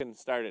Can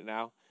start it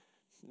now.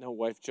 No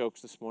wife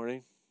jokes this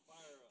morning.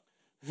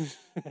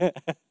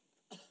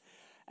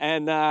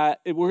 And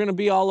we're going to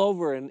be all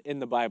over in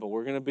the Bible.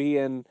 We're going to be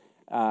in,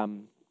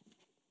 well,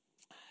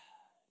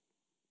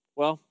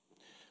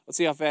 let's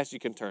see how fast you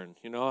can turn.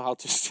 I'll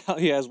just tell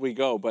you as we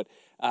go. But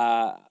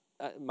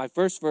my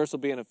first verse will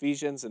be in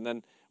Ephesians, and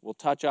then we'll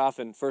touch off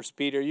in 1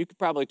 Peter. You could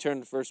probably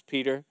turn to 1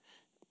 Peter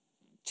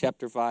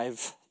chapter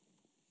 5.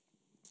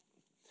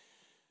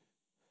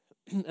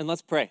 And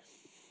let's pray.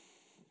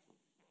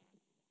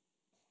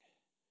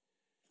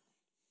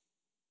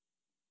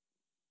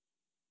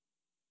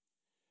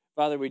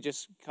 Father, we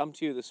just come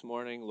to you this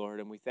morning, Lord,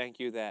 and we thank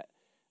you that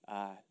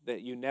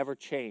you never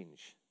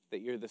change,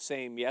 that you're the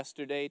same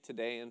yesterday,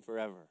 today, and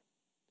forever,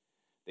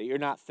 that you're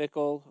not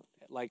fickle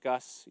like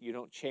us. You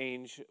don't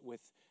change with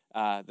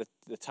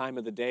the time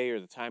of the day or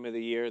the time of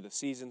the year. The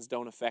seasons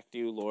don't affect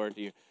you, Lord.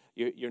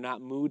 You're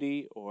not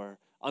moody or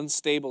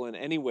unstable in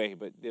any way,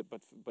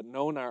 but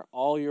known are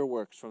all your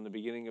works from the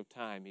beginning of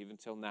time, even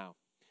till now,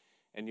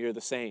 and you're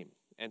the same.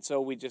 And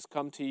so we just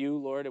come to you,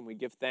 Lord, and we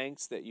give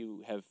thanks that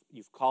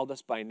you've called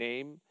us by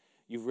name.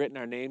 You've written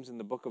our names in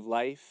the book of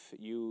life.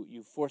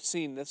 You've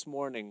foreseen this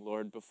morning,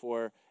 Lord,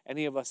 before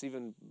any of us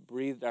even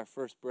breathed our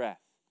first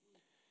breath.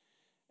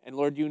 And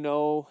Lord, you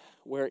know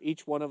where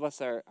each one of us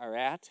are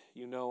at.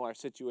 You know our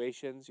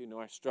situations. You know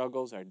our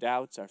struggles, our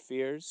doubts, our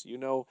fears. You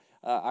know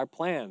our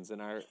plans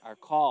and our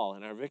call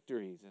and our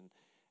victories.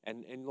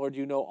 And Lord,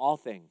 you know all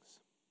things.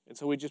 And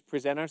so we just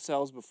present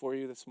ourselves before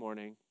you this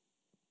morning.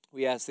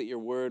 We ask that your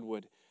word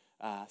would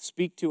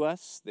speak to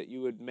us, that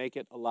you would make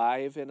it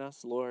alive in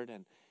us, Lord,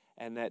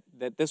 and that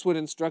this would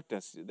instruct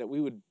us, that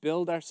we would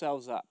build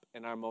ourselves up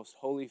in our most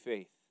holy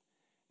faith,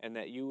 and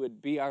that you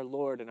would be our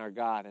Lord and our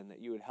God, and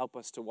that you would help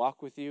us to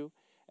walk with you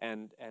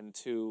and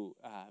to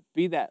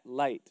be that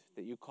light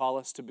that you call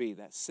us to be,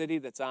 that city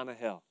that's on a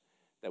hill,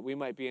 that we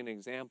might be an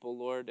example,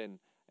 Lord, in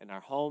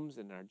our homes,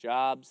 in our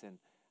jobs, and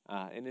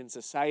in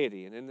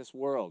society, and in this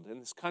world, in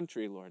this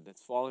country, Lord,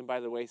 that's falling by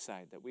the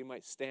wayside, that we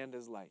might stand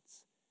as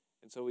lights.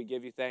 And so we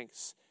give you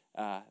thanks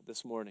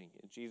this morning.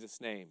 In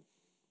Jesus' name,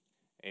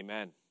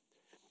 amen.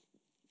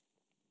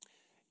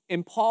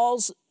 In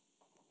Paul's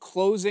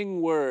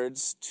closing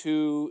words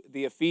to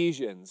the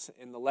Ephesians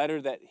in the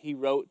letter that he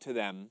wrote to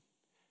them,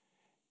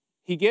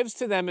 he gives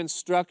to them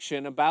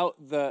instruction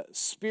about the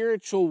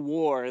spiritual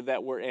war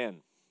that we're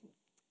in.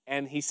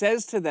 And he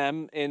says to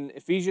them in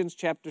Ephesians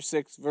chapter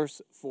 6,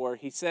 verse 4,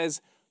 he says,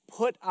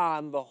 "Put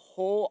on the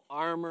whole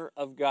armor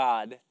of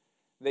God,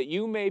 that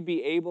you may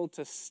be able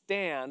to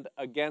stand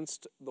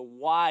against the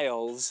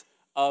wiles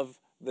of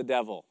the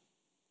devil."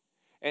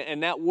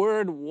 And that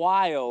word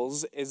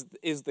wiles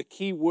is the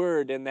key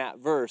word in that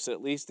verse,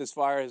 at least as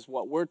far as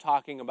what we're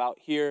talking about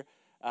here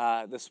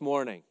this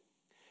morning.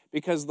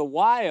 Because the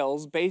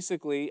wiles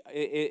basically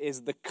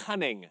is the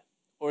cunning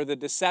or the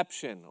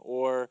deception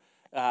or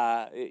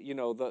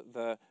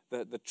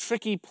the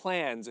tricky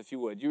plans, if you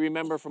would. You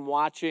remember from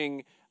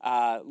watching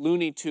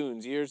Looney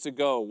Tunes years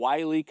ago,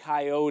 Wile E.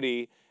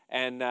 Coyote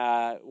and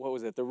the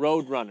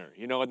Roadrunner,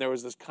 and there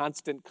was this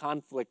constant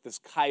conflict, this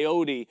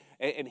coyote,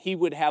 and he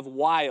would have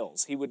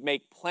wiles. He would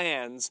make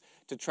plans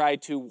to try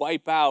to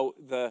wipe out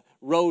the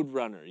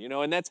Roadrunner,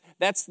 and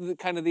that's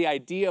kind of the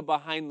idea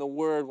behind the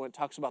word when it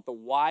talks about the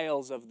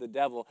wiles of the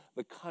devil,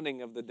 the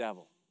cunning of the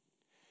devil.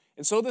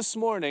 And so this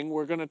morning,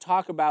 we're going to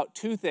talk about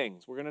two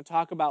things. We're going to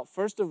talk about,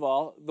 first of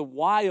all, the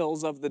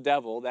wiles of the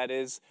devil, that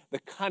is, the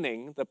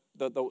cunning,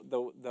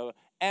 the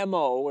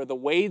MO, or the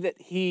way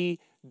that he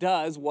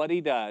does what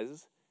he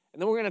does. And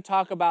then we're going to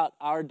talk about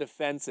our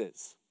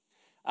defenses.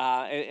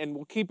 And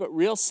we'll keep it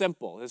real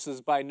simple. This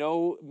is by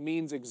no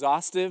means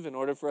exhaustive. In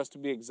order for us to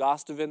be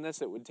exhaustive in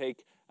this, it would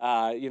take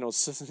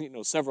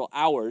several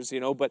hours,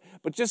 but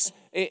just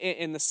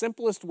in the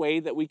simplest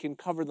way that we can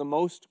cover the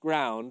most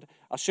ground,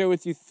 I'll share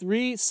with you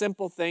three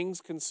simple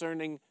things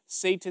concerning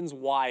Satan's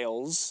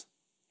wiles,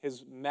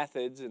 his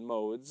methods and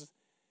modes,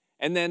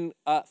 and then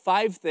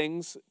 5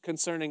 things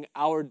concerning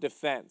our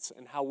defense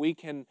and how we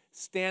can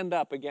stand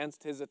up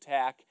against his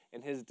attack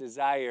and his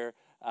desire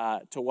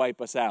to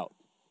wipe us out.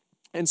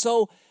 And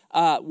so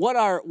what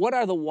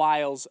are the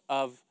wiles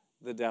of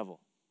the devil?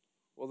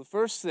 Well, the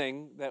first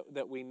thing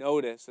that we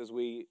notice as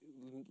we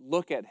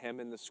look at him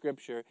in the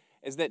Scripture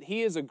is that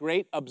he is a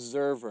great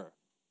observer.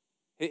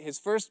 His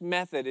first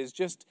method is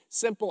just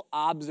simple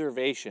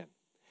observation.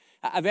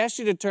 I've asked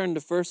you to turn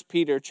to 1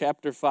 Peter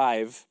chapter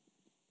 5.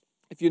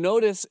 If you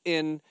notice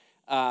in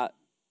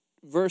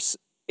verse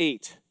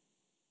 8,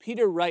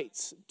 Peter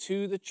writes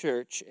to the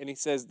church, and he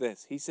says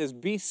this. He says,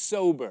 "Be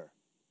sober,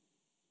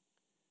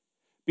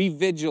 be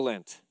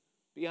vigilant,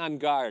 be on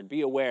guard, be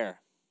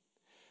aware.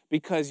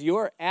 Because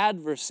your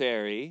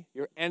adversary,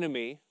 your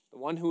enemy, the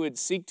one who would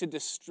seek to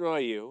destroy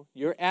you,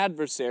 your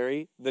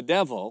adversary, the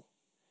devil,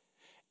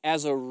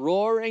 as a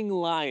roaring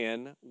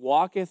lion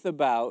walketh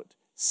about,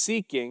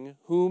 seeking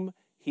whom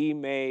he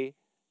may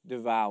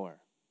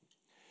devour."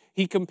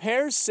 He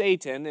compares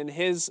Satan and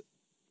his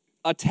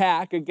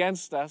attack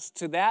against us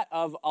to that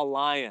of a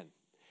lion.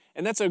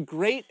 And that's a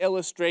great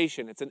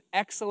illustration. It's an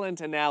excellent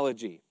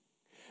analogy.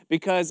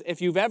 Because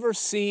if you've ever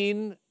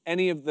seen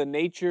any of the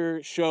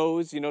nature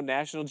shows,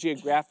 National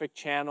Geographic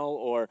Channel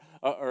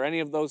or any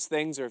of those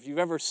things, or if you've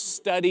ever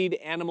studied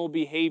animal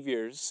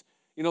behaviors,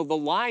 the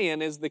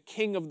lion is the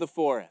king of the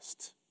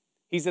forest.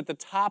 He's at the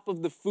top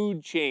of the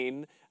food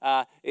chain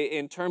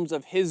in terms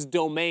of his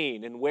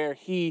domain and where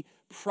he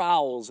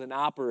prowls and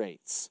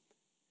operates.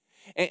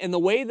 And the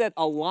way that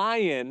a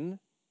lion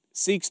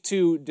seeks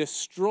to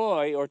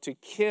destroy or to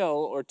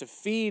kill or to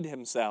feed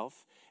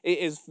himself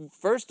is,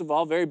 first of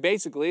all, very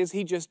basically, is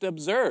he just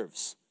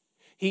observes.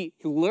 He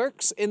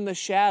lurks in the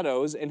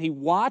shadows and he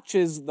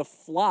watches the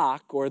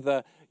flock or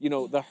the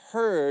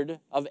herd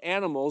of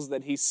animals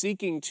that he's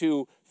seeking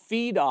to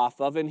feed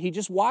off of, and he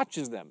just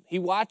watches them. He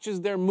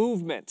watches their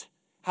movement,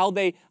 how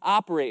they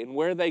operate and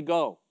where they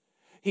go.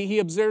 He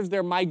observes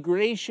their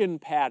migration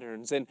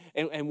patterns and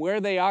where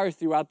they are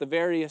throughout the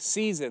various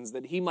seasons,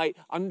 that he might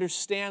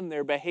understand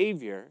their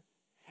behavior.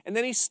 And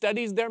then he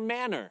studies their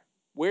manner,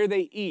 where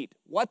they eat,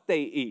 what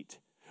they eat,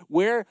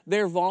 where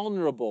they're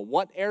vulnerable,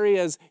 what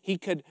areas he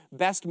could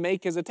best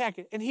make his attack.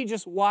 And he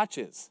just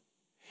watches.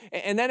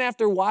 And then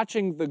after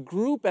watching the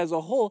group as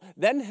a whole,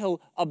 then he'll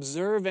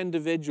observe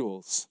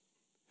individuals.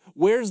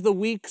 Where's the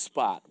weak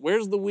spot?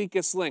 Where's the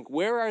weakest link?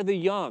 Where are the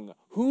young?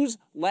 Who's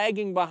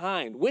lagging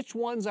behind? Which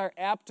ones are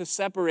apt to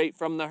separate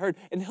from the herd?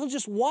 And he'll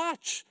just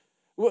watch.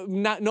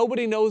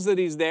 Nobody knows that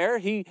he's there.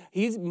 He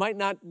might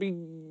not be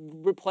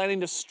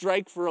planning to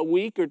strike for a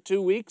week or 2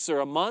 weeks or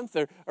a month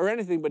or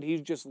anything, but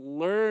he's just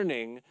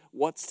learning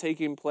what's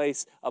taking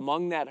place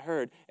among that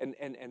herd.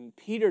 And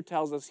Peter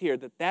tells us here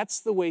that that's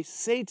the way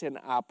Satan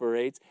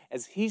operates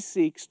as he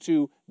seeks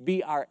to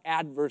be our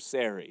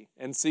adversary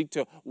and seek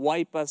to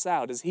wipe us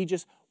out, as he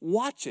just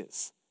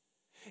watches.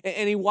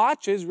 And he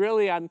watches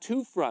really on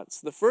two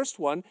fronts. The first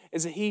one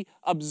is that he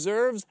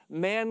observes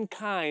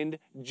mankind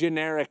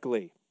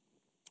generically.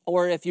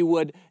 Or if you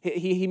would,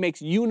 he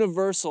makes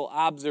universal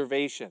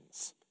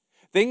observations,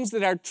 things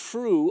that are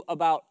true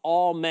about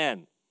all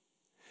men.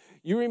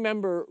 You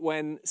remember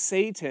when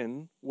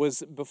Satan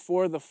was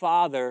before the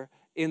Father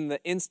in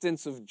the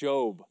instance of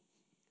Job.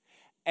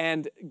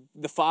 And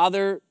the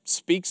Father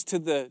speaks to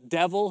the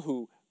devil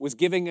who was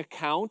giving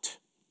account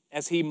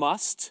as he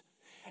must.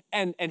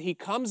 And he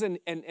comes and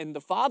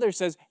the Father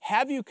says,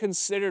 "Have you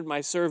considered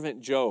my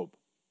servant Job?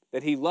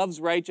 That he loves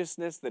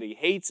righteousness, that he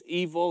hates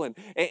evil."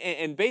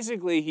 And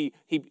basically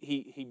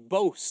he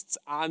boasts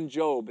on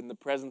Job in the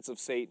presence of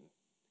Satan.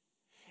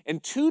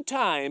 And 2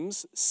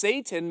 times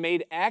Satan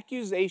made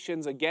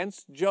accusations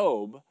against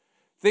Job,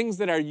 things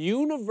that are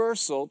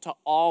universal to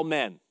all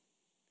men.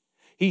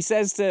 He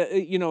says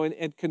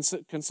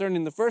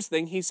concerning the first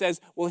thing, he says,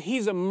 well,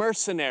 he's a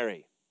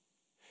mercenary.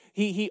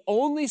 He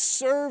only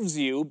serves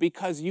you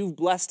because you've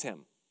blessed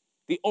him.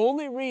 The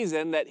only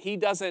reason that he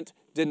doesn't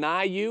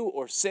deny you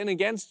or sin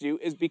against you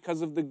is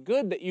because of the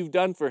good that you've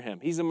done for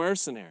him. He's a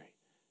mercenary.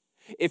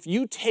 If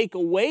you take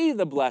away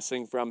the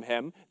blessing from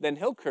him, then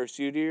he'll curse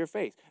you to your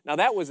face. Now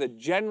that was a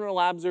general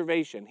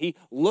observation. He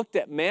looked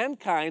at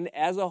mankind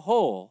as a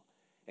whole,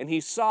 and he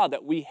saw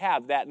that we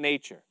have that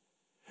nature.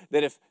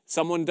 That if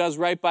someone does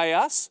right by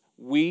us,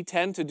 we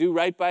tend to do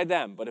right by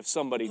them. But if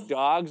somebody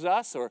dogs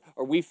us or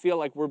we feel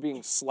like we're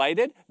being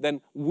slighted,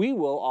 then we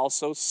will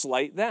also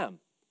slight them.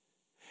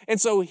 And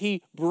so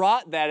he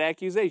brought that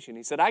accusation.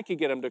 He said, I could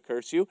get him to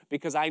curse you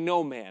because I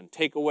know man.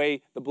 Take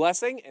away the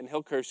blessing and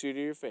he'll curse you to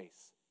your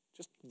face.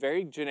 Just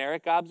very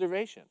generic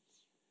observation.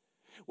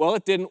 Well,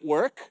 it didn't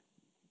work.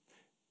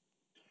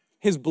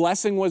 His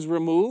blessing was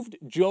removed.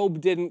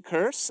 Job didn't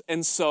curse.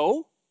 And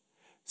so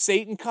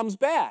Satan comes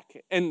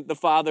back. And the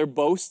Father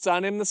boasts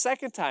on him the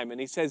second time.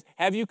 And he says,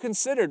 have you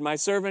considered my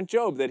servant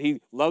Job, that he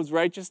loves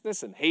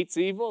righteousness and hates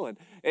evil and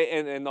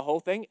the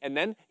whole thing? And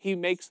then he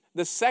makes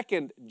the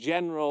second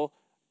general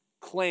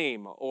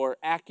claim or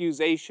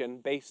accusation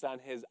based on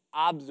his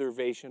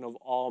observation of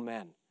all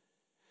men.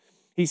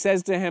 He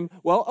says to him,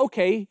 well,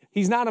 okay,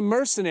 he's not a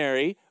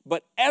mercenary,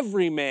 but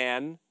every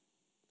man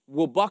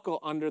will buckle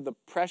under the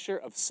pressure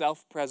of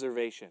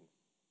self-preservation.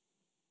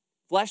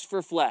 Flesh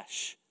for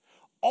flesh.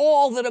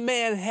 All that a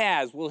man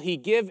has will he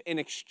give in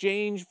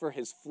exchange for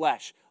his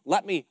flesh.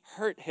 Let me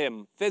hurt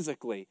him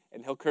physically,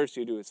 and he'll curse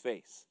you to his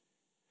face.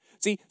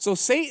 See, so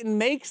Satan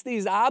makes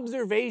these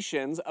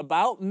observations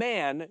about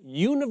man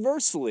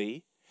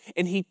universally,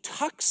 and he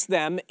tucks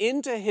them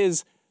into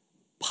his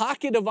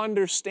pocket of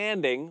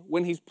understanding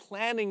when he's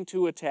planning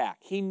to attack.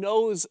 He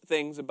knows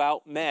things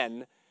about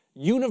men,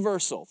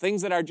 universal,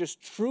 things that are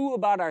just true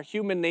about our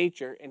human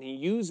nature, and he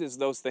uses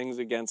those things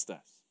against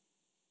us.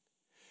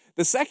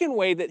 The second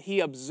way that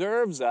he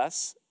observes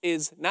us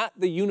is not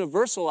the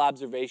universal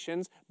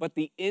observations, but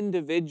the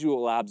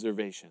individual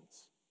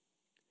observations.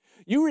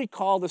 You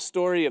recall the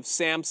story of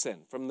Samson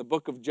from the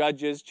book of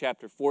Judges,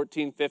 chapter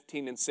 14,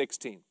 15, and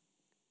 16.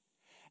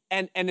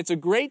 And it's a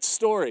great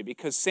story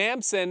because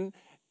Samson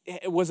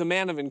was a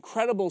man of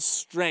incredible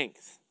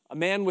strength, a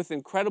man with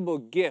incredible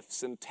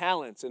gifts and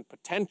talents and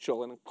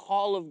potential and a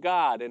call of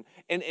God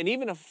and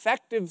even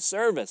effective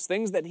service,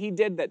 things that he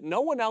did that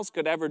no one else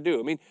could ever do.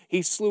 I mean,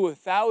 he slew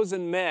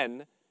 1,000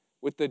 men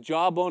with the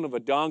jawbone of a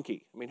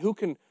donkey. I mean, who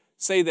can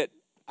say that,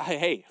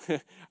 hey,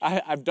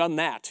 I've done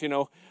that,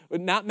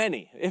 Not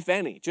many, if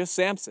any, just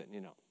Samson,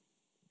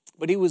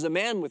 But he was a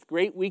man with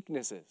great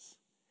weaknesses.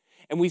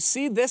 And we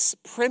see this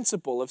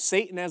principle of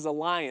Satan as a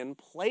lion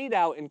played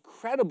out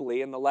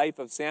incredibly in the life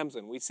of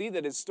Samson. We see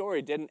that his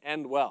story didn't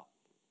end well.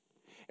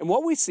 And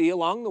what we see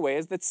along the way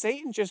is that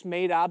Satan just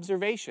made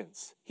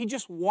observations. He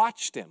just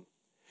watched him.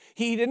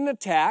 He didn't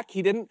attack.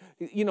 He didn't,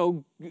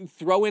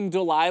 throw in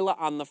Delilah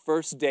on the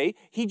first day.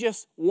 He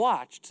just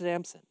watched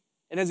Samson.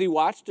 And as he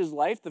watched his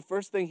life, the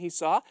first thing he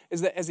saw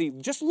is that as he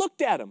just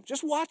looked at him,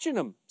 just watching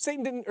him,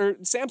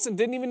 Samson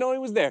didn't even know he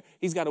was there.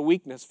 He's got a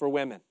weakness for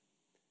women.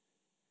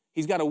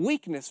 He's got a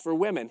weakness for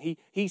women.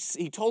 He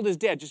told his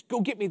dad, just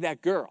go get me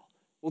that girl.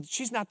 Well,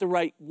 she's not the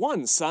right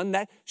one, son.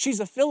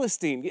 She's a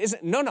Philistine.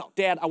 No,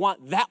 Dad, I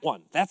want that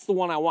one. That's the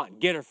one I want.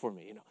 Get her for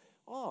me,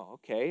 Oh,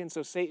 okay. And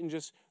so Satan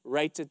just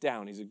writes it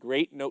down. He's a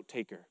great note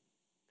taker.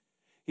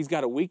 He's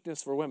got a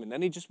weakness for women.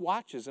 Then he just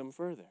watches them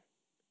further.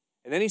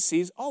 And then he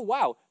sees, oh,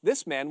 wow,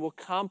 this man will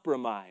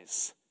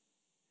compromise.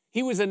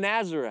 He was a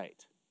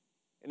Nazirite.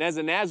 And as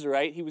a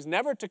Nazirite, he was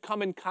never to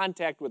come in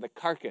contact with a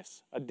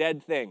carcass, a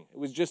dead thing. It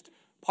was just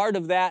part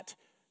of that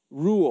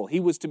rule. He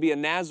was to be a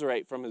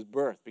Nazirite from his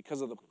birth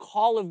because of the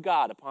call of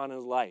God upon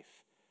his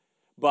life.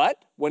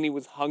 But when he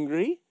was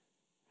hungry,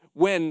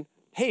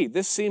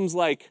 this seems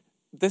like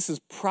this is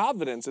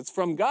providence, it's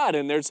from God,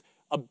 and there's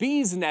a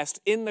bee's nest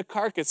in the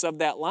carcass of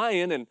that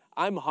lion, and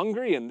I'm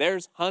hungry, and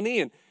there's honey,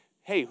 and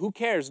hey, who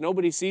cares?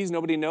 Nobody sees,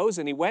 nobody knows.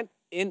 And he went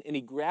in and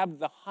he grabbed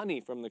the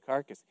honey from the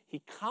carcass.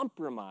 He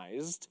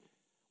compromised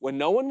when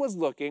no one was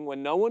looking,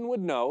 when no one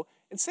would know,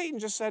 and Satan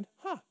just said,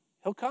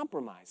 he'll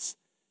compromise.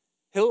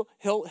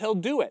 He'll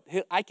do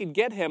it. I could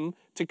get him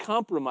to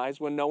compromise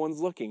when no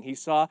one's looking. He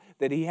saw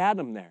that he had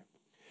him there.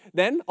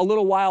 Then, a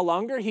little while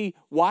longer, he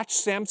watched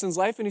Samson's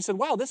life and he said,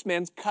 wow, this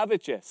man's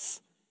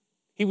covetous.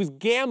 He was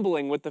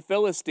gambling with the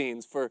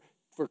Philistines for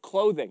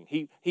clothing.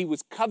 He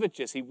was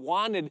covetous. He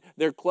wanted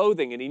their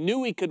clothing and he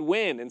knew he could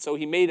win. And so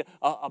he made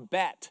a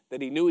bet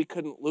that he knew he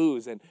couldn't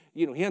lose. And,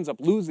 he ends up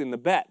losing the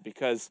bet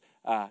because,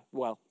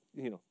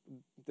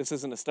 this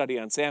isn't a study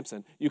on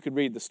Samson. You could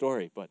read the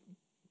story, but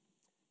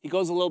he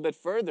goes a little bit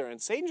further,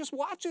 and Satan just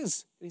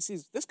watches, and he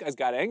sees this guy's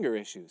got anger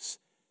issues.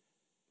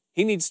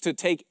 He needs to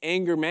take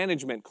anger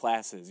management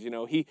classes.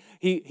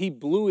 He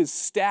blew his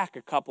stack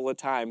a couple of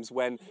times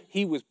when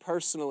he was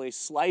personally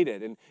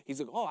slighted, and he's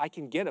like, oh, I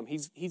can get him. He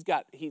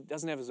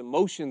doesn't have his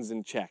emotions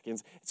in check,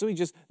 and so he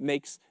just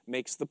makes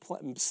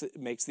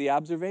the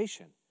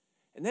observation,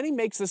 and then he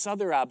makes this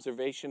other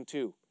observation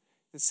too,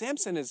 that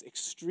Samson is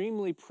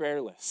extremely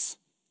prayerless.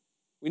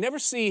 We never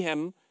see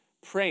him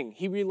praying.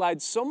 He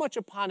relied so much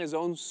upon his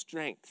own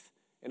strength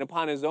and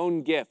upon his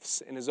own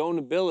gifts and his own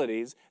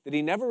abilities that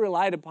he never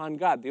relied upon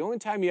God. The only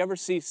time you ever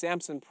see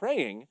Samson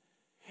praying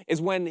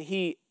is when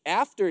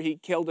after he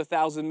killed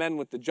 1,000 men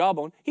with the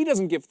jawbone, he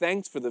doesn't give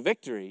thanks for the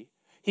victory.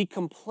 He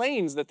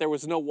complains that there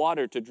was no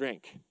water to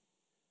drink.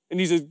 And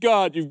he says,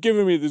 God, you've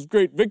given me this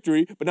great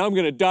victory, but now I'm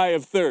going to die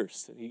of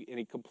thirst. And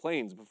he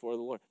complains before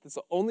the Lord. That's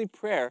the only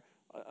prayer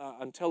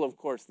until, of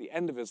course, the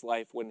end of his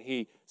life when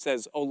he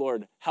says, oh,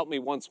 Lord, help me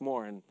once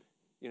more, and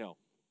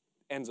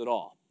ends it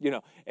all.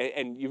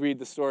 And you read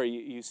the story,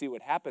 you see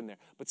what happened there.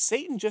 But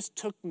Satan just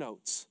took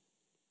notes.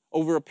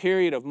 Over a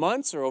period of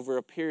months or over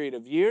a period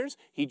of years,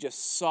 he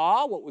just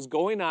saw what was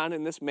going on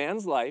in this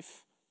man's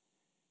life,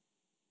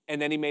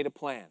 and then he made a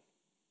plan.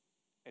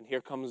 And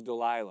here comes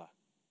Delilah.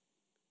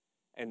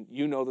 And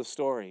you know the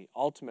story.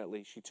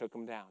 Ultimately, she took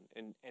him down.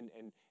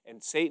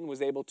 And Satan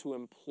was able to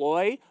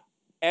employ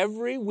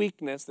every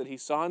weakness that he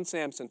saw in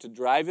Samson to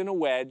drive in a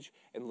wedge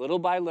and little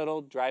by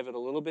little drive it a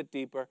little bit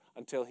deeper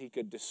until he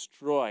could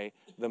destroy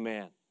the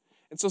man.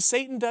 And so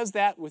Satan does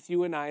that with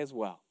you and I as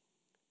well.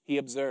 He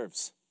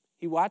observes.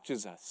 He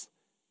watches us.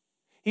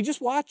 He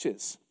just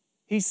watches.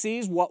 He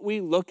sees what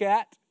we look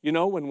at,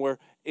 when we're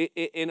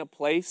in a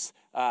place,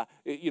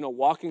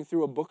 walking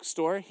through a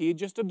bookstore. He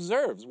just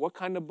observes what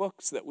kind of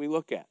books that we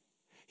look at.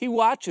 He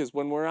watches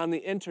when we're on the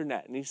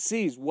internet, and he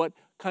sees what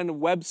kind of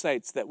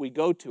websites that we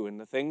go to and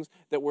the things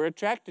that we're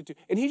attracted to.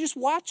 And he just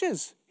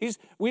watches.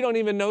 We don't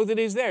even know that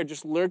he's there,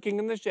 just lurking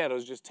in the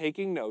shadows, just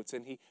taking notes.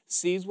 And he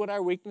sees what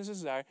our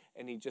weaknesses are,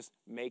 and he just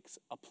makes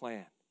a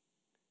plan.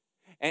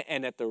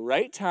 And at the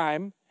right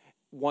time,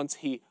 once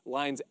he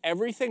lines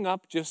everything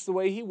up just the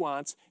way he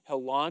wants,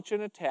 he'll launch an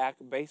attack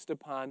based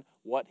upon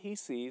what he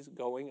sees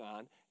going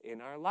on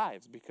in our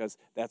lives, because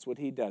that's what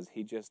he does.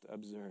 He just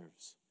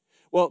observes.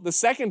 Well, the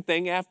second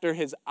thing after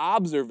his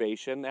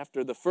observation,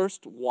 after the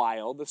first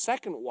while, the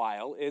second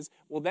while is,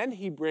 then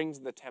he brings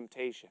the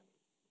temptation.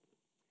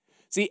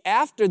 See,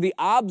 after the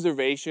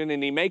observation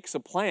and he makes a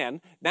plan,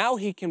 now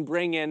he can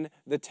bring in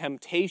the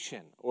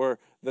temptation, or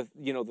the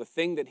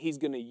thing that he's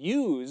going to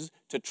use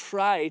to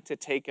try to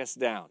take us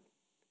down.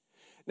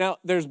 Now,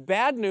 there's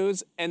bad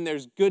news and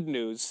there's good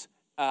news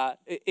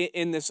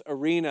in this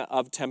arena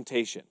of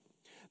temptation.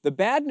 The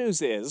bad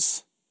news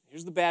is,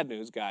 here's the bad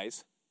news,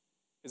 guys,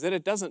 is that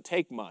it doesn't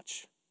take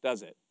much,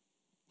 does it?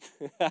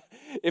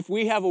 If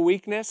we have a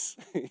weakness,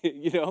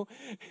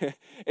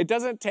 it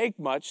doesn't take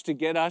much to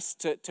get us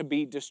to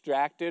be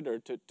distracted or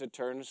to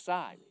turn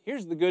aside.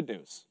 Here's the good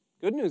news.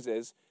 Good news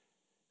is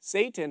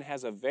Satan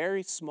has a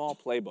very small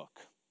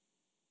playbook.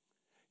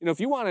 If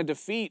you want to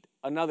defeat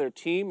another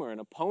team or an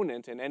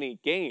opponent in any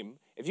game,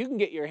 if you can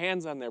get your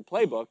hands on their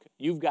playbook,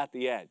 you've got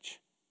the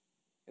edge.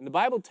 And the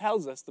Bible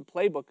tells us the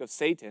playbook of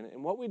Satan,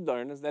 and what we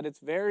learn is that it's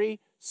very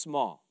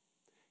small.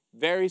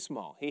 Very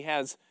small. He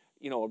has,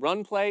 a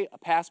run play, a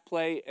pass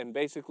play, and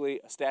basically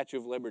a Statue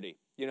of Liberty,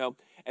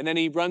 And then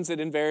he runs it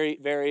in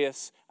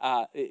various,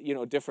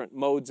 different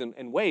modes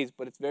and ways,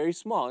 but it's very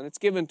small, and it's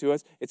given to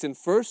us. It's in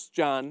 1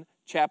 John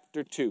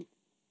chapter 2.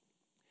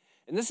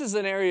 And this is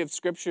an area of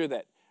Scripture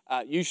that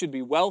you should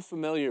be well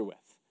familiar with.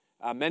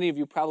 Many of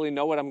you probably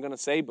know what I'm going to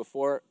say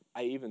before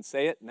I even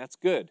say it, and that's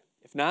good.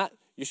 If not,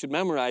 you should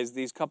memorize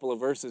these couple of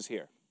verses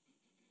here.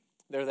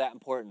 They're that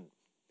important.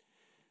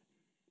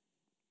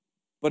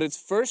 But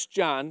it's 1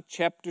 John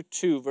chapter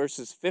 2,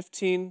 verses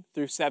 15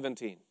 through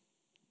 17.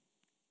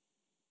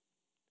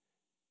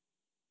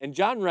 And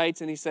John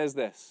writes, and he says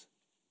this.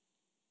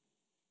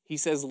 He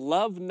says,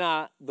 "Love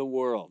not the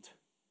world."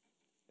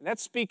 And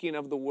that's speaking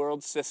of the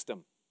world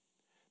system.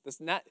 That's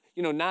not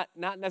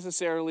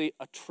necessarily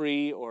a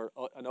tree or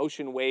an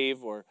ocean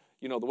wave or,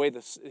 the way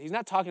he's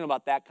not talking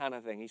about that kind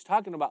of thing. He's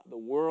talking about the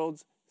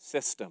world's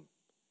system.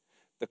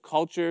 The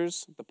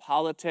cultures, the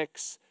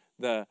politics,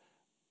 the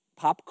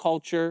pop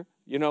culture,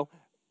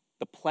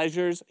 the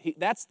pleasures.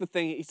 That's the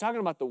thing. He's talking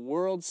about the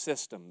world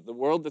system, the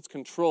world that's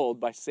controlled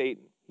by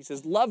Satan. He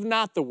says, "Love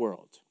not the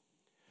world,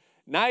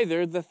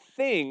 neither the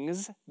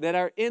things that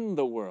are in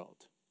the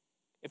world.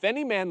 If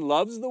any man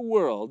loves the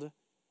world,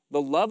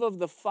 the love of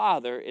the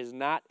Father is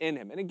not in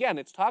him." And again,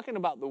 it's talking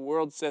about the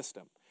world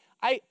system.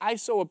 I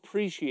so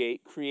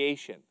appreciate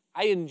creation.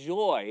 I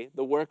enjoy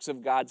the works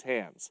of God's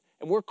hands,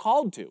 and we're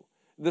called to.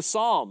 The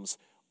Psalms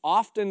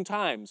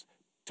oftentimes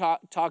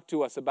talk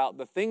to us about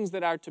the things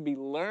that are to be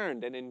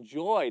learned and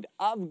enjoyed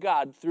of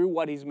God through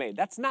what he's made.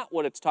 That's not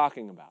what it's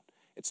talking about.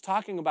 It's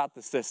talking about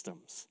the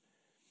systems.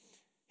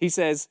 He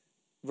says,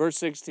 verse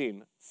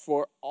 16,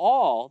 "For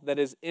all that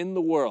is in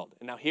the world,"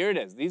 and now here it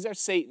is. These are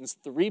Satan's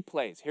 3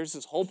 plays. Here's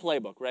his whole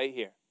playbook right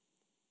here.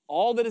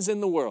 All that is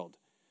in the world,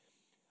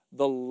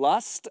 the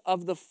lust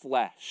of the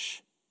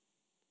flesh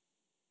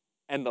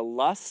and the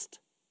lust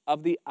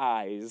of the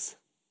eyes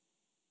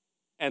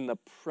and the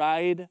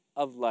pride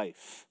of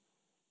life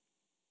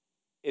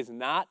is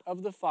not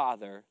of the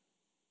Father,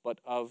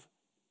 but of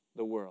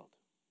the world.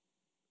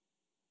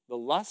 The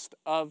lust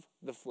of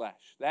the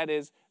flesh. That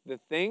is, the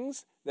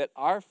things that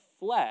our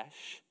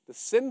flesh, the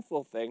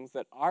sinful things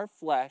that our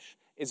flesh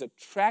is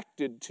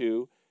attracted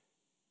to,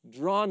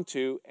 drawn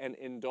to, and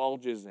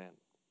indulges in.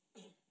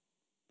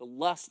 The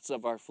lusts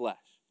of our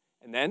flesh.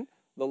 And then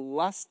the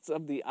lusts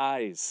of the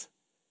eyes.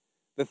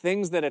 The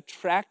things that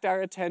attract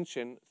our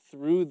attention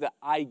through the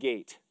eye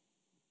gate.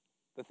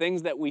 The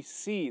things that we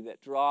see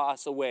that draw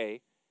us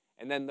away.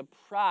 And then the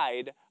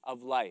pride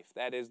of life.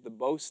 That is the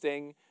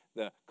boasting,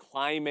 the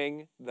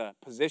climbing, the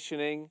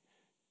positioning,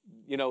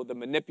 the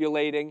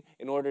manipulating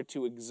in order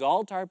to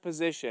exalt our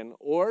position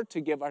or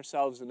to give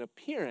ourselves an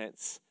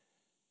appearance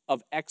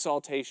of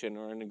exaltation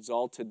or an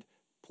exalted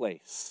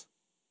place.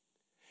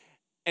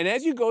 And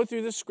as you go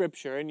through the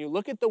Scripture and you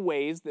look at the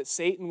ways that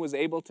Satan was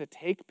able to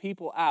take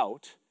people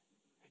out,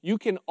 you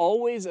can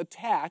always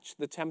attach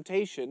the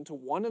temptation to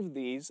one of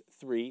these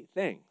 3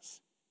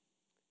 things.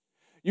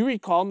 You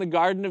recall in the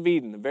Garden of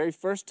Eden, the very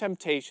first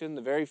temptation,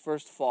 the very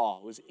first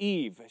fall, was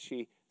Eve as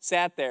she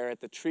sat there at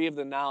the tree of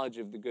the knowledge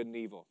of the good and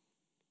evil.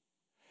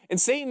 And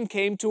Satan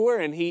came to her,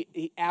 and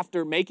he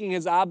after making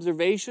his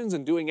observations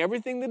and doing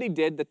everything that he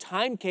did, the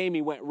time came,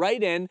 he went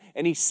right in,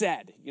 and he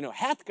said,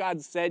 hath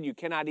God said you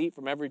cannot eat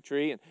from every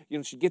tree?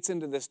 And, she gets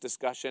into this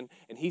discussion,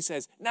 and he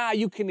says, nah,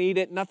 you can eat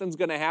it, nothing's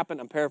going to happen.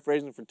 I'm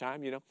paraphrasing for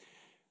time,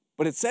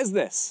 But it says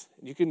this,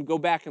 you can go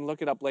back and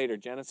look it up later,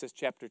 Genesis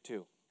chapter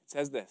 2. It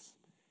says this.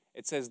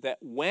 It says that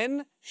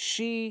when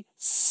she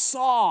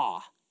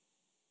saw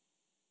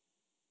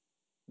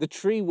the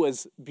tree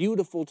was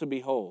beautiful to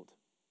behold,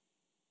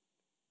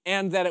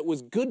 and that it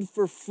was good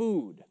for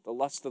food, the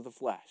lust of the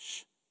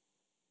flesh,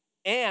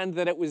 and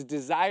that it was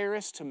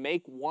desirous to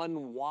make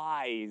one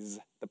wise,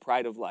 the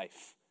pride of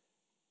life,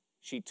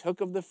 she took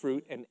of the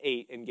fruit and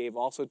ate and gave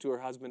also to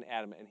her husband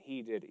Adam, and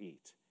he did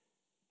eat.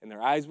 And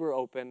their eyes were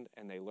opened,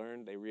 and they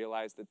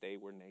realized that they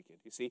were naked.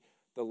 You see,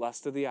 the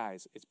lust of the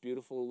eyes, it's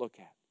beautiful to look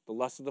at. The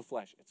lust of the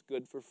flesh, it's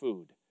good for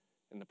food.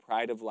 And the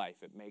pride of life,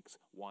 it makes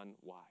one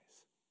wise.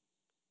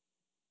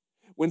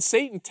 When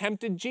Satan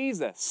tempted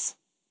Jesus,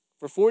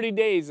 for 40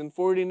 days and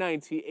 40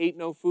 nights, he ate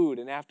no food,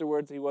 and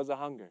afterwards he was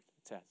a-hungered,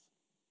 it says.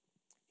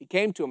 He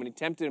came to him, and he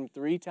tempted him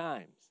 3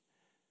 times.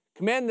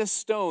 Command this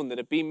stone that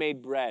it be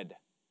made bread,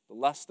 the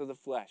lust of the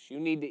flesh. You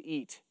need to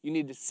eat. You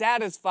need to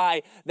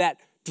satisfy that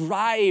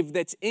drive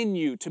that's in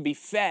you to be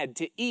fed,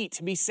 to eat,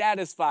 to be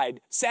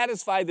satisfied.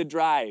 Satisfy the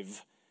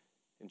drive.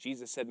 And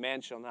Jesus said,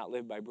 man shall not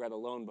live by bread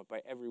alone, but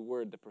by every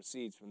word that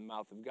proceeds from the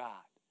mouth of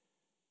God.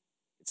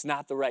 It's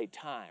not the right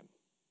time.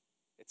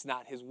 It's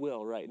not his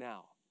will right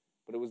now,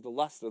 but it was the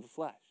lust of the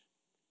flesh.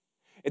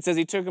 It says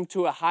he took him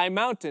to a high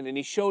mountain and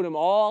he showed him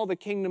all the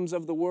kingdoms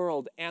of the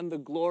world and the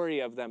glory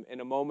of them in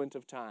a moment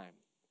of time.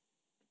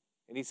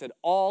 And he said,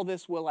 all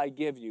this will I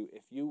give you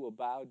if you will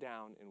bow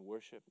down and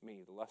worship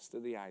me. The lust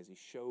of the eyes, he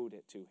showed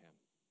it to him.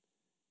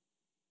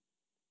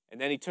 And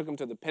then he took him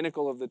to the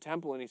pinnacle of the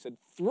temple and he said,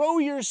 throw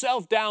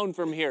yourself down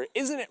from here.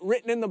 Isn't it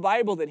written in the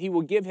Bible that he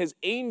will give his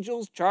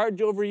angels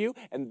charge over you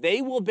and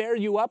they will bear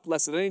you up,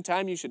 lest at any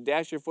time you should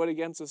dash your foot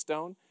against a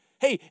stone?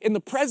 Hey, in the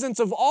presence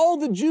of all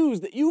the Jews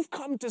that you've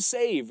come to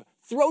save,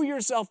 throw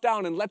yourself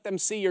down and let them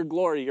see your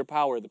glory, your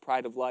power, the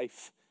pride of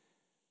life.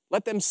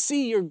 Let them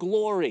see your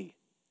glory.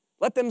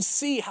 Let them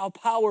see how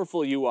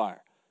powerful you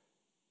are.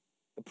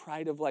 The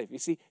pride of life. You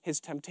see, his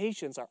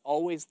temptations are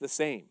always the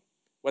same.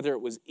 Whether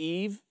it was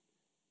Eve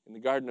in the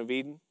Garden of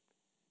Eden,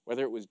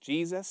 whether it was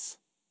Jesus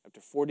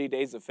after 40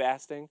 days of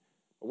fasting,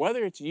 or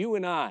whether it's you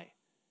and I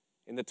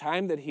in the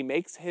time that he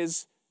makes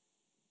his,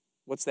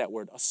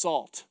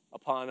 assault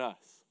upon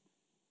us.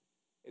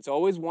 It's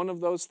always one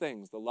of those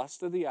things, the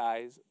lust of the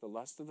eyes, the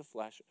lust of the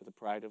flesh, or the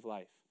pride of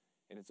life.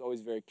 And it's always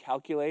very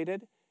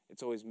calculated.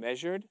 It's always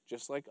measured,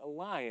 just like a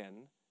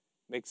lion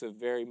makes a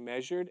very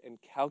measured and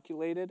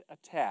calculated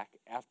attack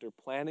after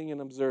planning and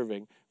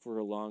observing for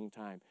a long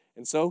time.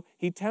 And so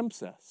he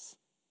tempts us.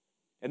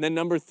 And then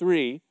number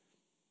 3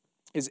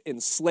 is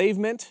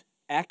enslavement,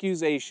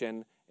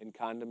 accusation, and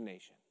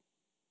condemnation.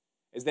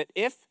 Is that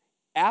if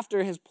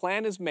after his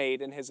plan is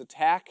made and his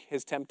attack,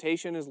 his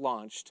temptation is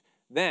launched,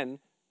 then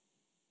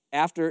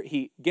after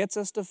he gets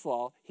us to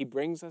fall, he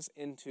brings us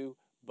into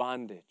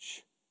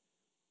bondage.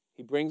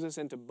 He brings us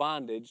into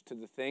bondage to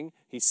the thing,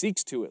 he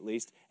seeks to at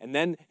least, and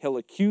then he'll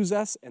accuse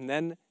us, and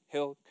then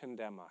he'll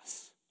condemn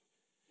us.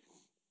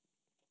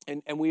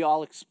 And we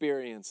all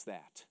experience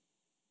that,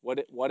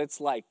 what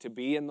it's like to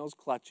be in those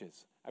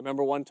clutches. I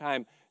remember one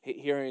time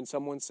hearing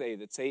someone say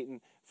that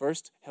Satan,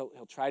 first,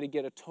 he'll try to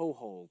get a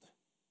toehold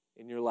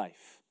in your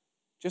life.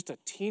 Just a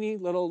teeny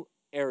little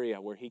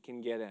area where he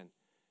can get in.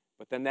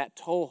 But then that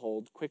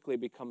toehold quickly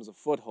becomes a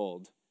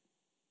foothold.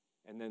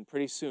 And then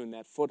pretty soon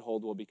that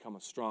foothold will become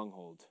a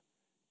stronghold.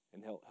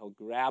 And he'll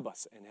grab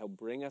us and he'll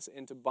bring us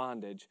into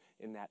bondage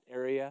in that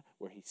area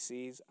where he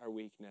sees our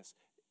weakness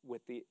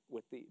with the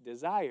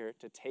desire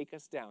to take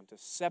us down, to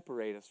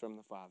separate us from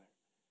the Father.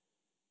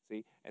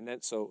 See? And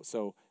then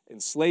so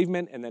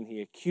enslavement, and then he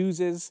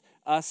accuses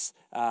us,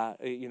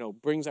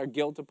 brings our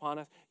guilt upon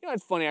us. You know,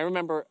 it's funny. I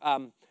remember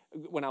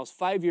when I was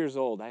 5 years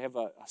old, I have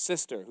a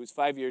sister who's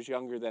 5 years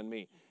younger than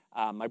me.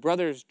 My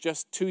brother's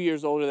just 2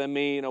 years older than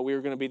me. You know, we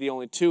were going to be the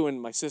only two,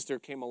 and my sister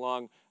came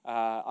along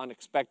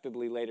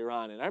unexpectedly later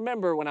on. And I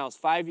remember when I was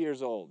 5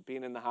 years old,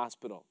 being in the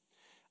hospital,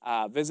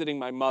 visiting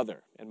my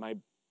mother and my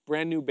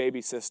brand new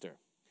baby sister.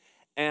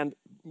 And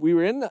we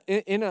were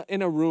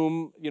in a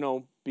room,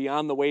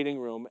 beyond the waiting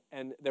room,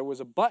 and there was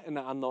a button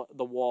on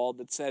the wall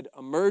that said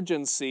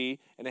emergency,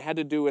 and it had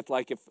to do with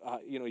like if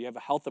you have a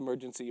health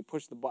emergency, you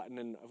push the button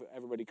and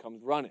everybody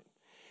comes running.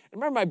 I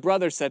remember my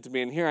brother said to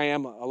me, and here I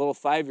am, a little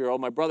 5-year-old,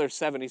 my brother's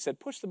 7, he said,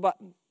 push the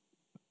button.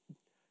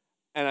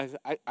 And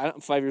I'm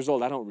 5 years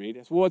old, I don't read.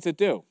 I said, well, what's it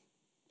do?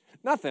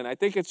 Nothing, I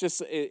think it's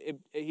just, I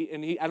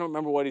don't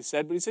remember what he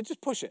said, but he said,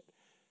 just push it.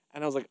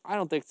 And I was like, I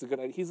don't think it's a good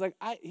idea.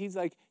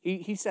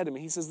 He said to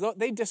me, he says,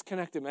 they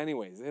disconnect him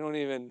anyways. They don't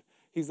even,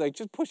 he's like,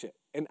 just push it.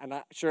 And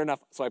sure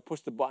enough, so I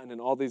pushed the button and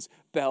all these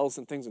bells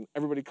and things and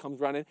everybody comes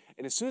running.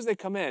 And as soon as they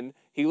come in,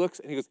 he looks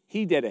and he goes,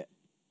 he did it.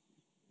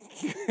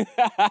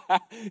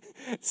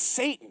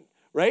 Satan,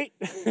 right?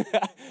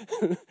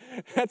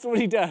 That's what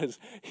he does.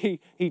 He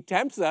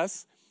tempts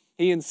us,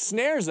 he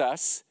ensnares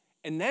us,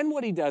 and then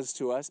what he does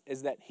to us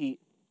is that he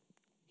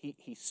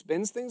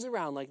spins things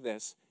around like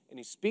this, and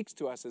he speaks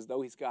to us as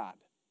though he's God.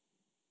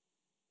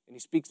 And he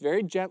speaks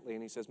very gently,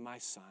 and he says, my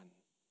son,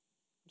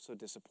 I'm so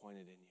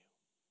disappointed in you.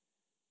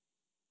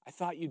 I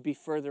thought you'd be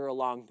further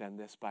along than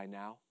this by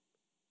now.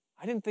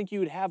 I didn't think you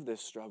would have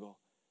this struggle.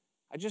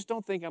 I just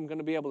don't think I'm going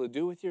to be able to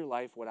do with your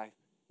life what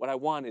I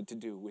wanted to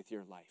do with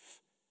your life.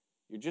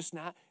 You're just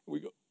not. And we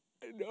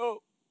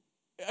go,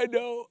 I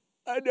know.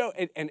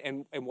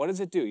 And what does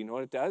it do? You know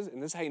what it does?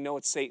 And this is how you know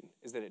it's Satan,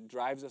 is that it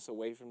drives us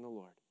away from the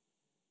Lord.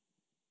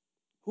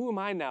 Who am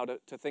I now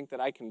to think that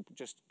I can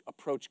just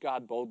approach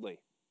God boldly?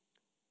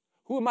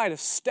 Who am I to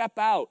step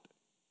out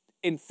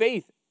in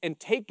faith and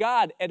take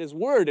God at his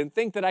word and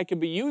think that I can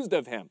be used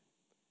of him?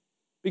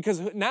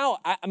 Because now,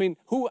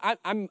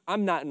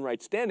 I'm not in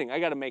right standing. I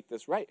got to make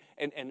this right.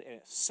 And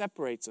it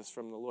separates us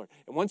from the Lord.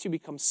 And once you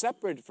become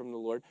separated from the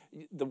Lord,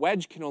 the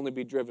wedge can only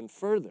be driven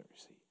further,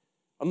 see?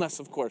 Unless,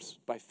 of course,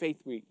 by faith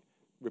we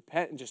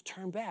repent and just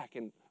turn back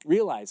and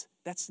realize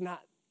that's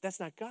not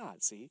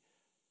God, see?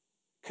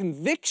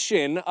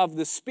 Conviction of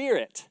the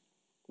Spirit,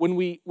 when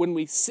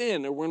we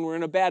sin or when we're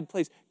in a bad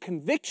place,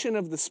 conviction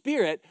of the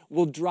Spirit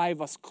will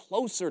drive us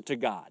closer to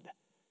God.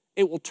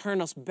 It will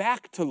turn us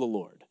back to the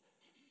Lord.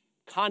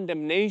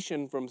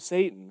 Condemnation from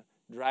Satan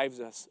drives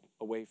us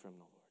away from the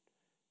Lord.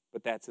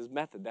 But that's his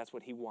method. That's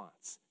what he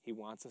wants. He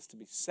wants us to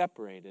be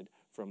separated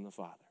from the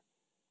Father.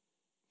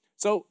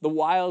 So the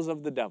wiles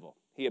of the devil.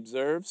 He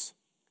observes,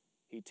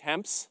 he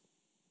tempts,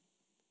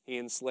 he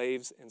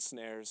enslaves,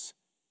 ensnares,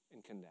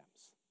 and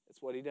condemns.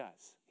 That's what he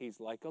does. He's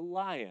like a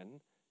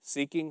lion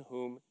seeking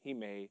whom he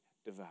may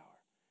devour.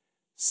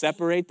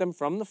 Separate them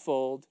from the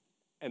fold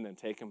and then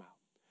take them out.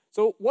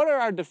 So what are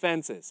our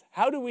defenses?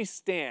 How do we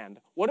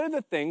stand? What are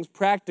the things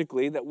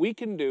practically that we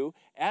can do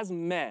as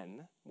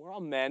men? We're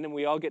all men and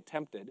we all get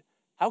tempted.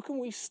 How can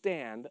we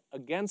stand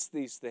against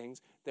these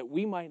things that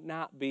we might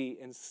not be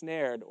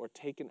ensnared or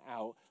taken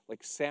out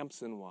like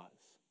Samson was?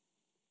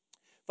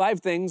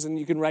 5 things, and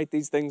you can write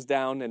these things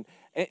down, and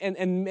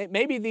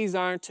maybe these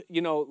aren't,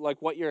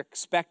 like what you're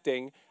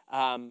expecting,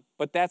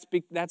 but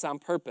that's on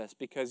purpose,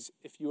 because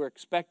if you were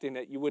expecting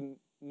it, you wouldn't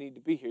need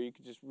to be here. You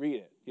could just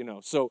read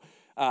it, So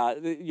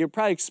you're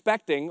probably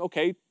expecting,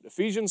 okay,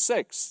 Ephesians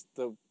 6,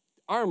 the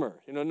armor,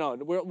 no,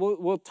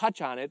 we'll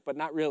touch on it, but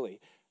not really.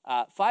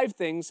 5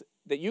 things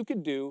that you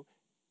could do,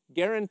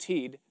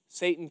 guaranteed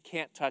Satan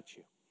can't touch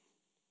you.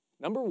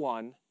 Number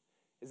 1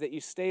 is that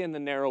you stay in the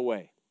narrow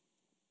way.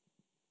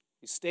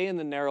 You stay in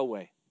the narrow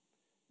way.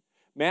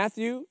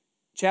 Matthew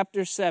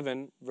chapter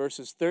 7,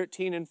 verses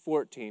 13 and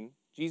 14,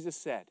 Jesus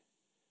said,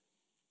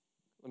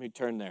 let me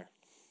turn there.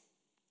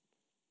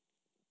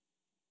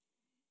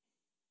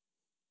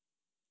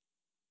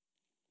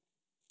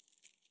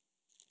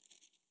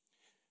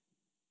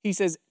 He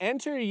says,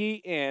 enter ye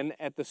in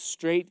at the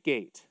strait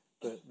gate,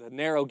 the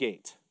narrow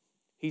gate.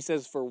 He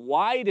says, for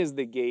wide is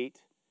the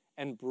gate,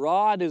 and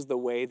broad is the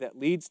way that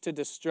leads to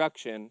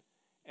destruction,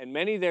 and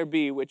many there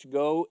be which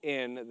go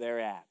in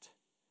thereat.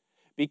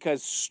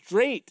 Because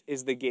strait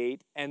is the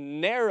gate, and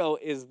narrow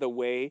is the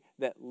way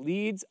that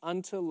leads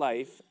unto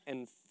life,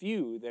 and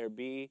few there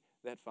be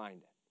that find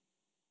it.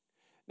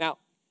 Now,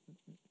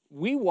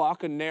 we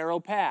walk a narrow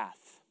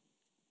path.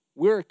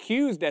 We're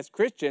accused as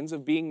Christians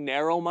of being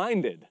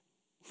narrow-minded,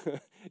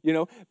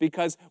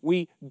 because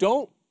we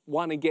don't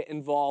want to get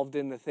involved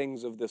in the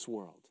things of this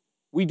world.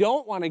 We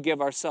don't want to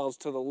give ourselves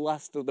to the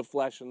lust of the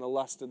flesh and the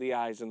lust of the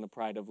eyes and the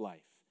pride of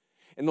life.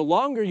 And the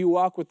longer you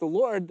walk with the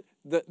Lord,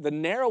 the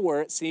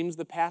narrower it seems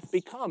the path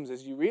becomes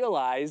as you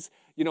realize,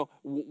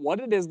 what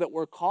it is that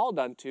we're called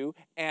unto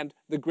and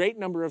the great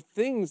number of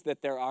things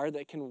that there are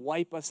that can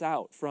wipe us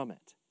out from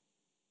it.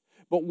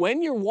 But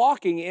when you're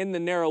walking in the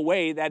narrow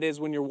way, that is,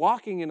 when you're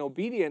walking in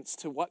obedience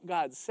to what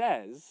God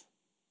says,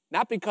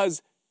 not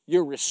because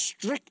you're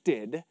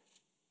restricted,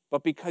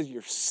 but because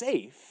you're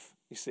safe,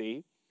 you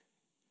see,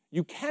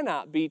 you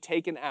cannot be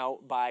taken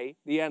out by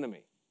the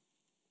enemy.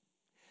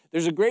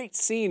 There's a great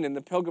scene in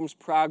the Pilgrim's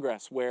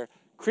Progress where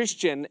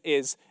Christian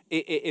is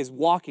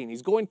walking.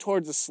 He's going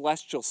towards the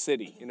celestial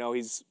city.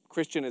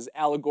 Christian is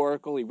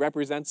allegorical. He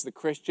represents the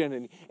Christian,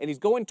 and he's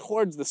going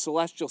towards the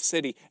celestial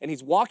city, and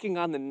he's walking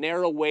on the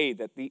narrow way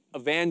that the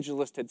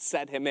evangelist had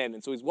set him in.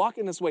 And so he's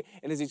walking this way,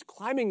 and as he's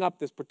climbing up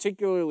this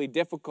particularly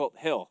difficult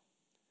hill,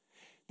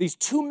 these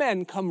 2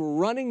 men come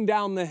running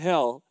down the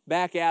hill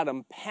back at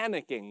him,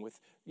 panicking with,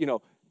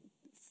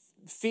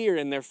 fear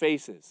in their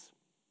faces.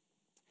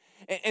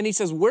 And he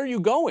says, where are you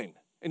going?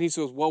 And he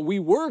says, well, we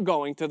were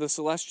going to the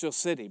celestial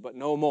city, but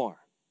no more.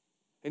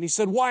 And he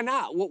said, why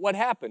not? What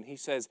happened? He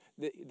says,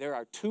 there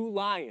are 2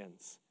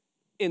 lions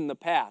in the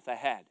path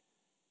ahead.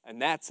 And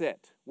that's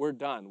it. We're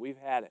done. We've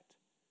had it.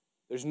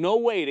 There's no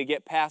way to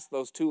get past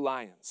those 2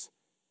 lions.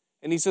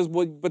 And he says,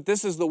 well, but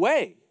this is the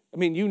way. I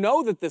mean, you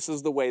know that this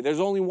is the way. There's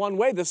only one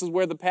way. This is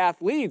where the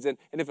path leads. And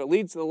if it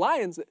leads to the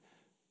lions,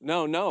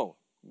 no,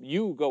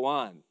 you go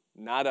on,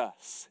 not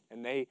us.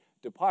 And they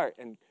depart.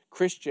 And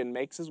Christian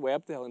makes his way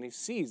up the hill, and he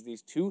sees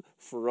these 2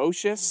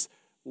 ferocious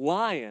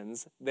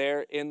lions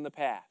there in the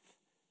path.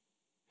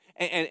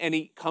 And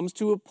he comes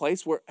to a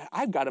place where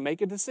I've got to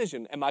make a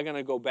decision. Am I going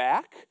to go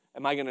back?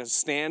 Am I going to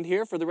stand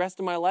here for the rest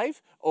of my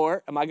life?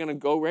 Or am I going to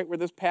go right where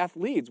this path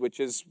leads, which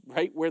is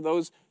right where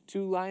those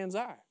 2 lions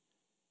are?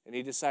 And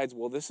he decides,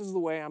 well, this is the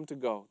way I'm to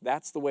go.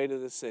 That's the way to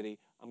the city.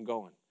 I'm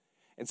going.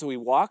 And so he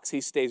walks.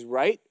 He stays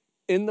right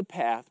in the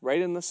path,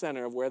 right in the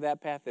center of where that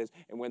path is.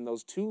 And when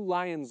those 2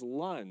 lions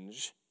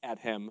lunge at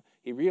him,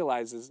 he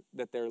realizes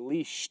that they're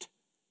leashed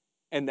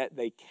and that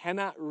they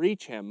cannot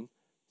reach him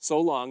so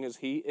long as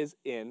he is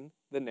in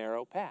the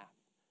narrow path.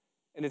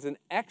 And it's an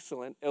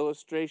excellent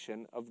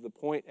illustration of the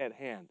point at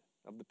hand,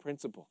 of the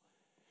principle.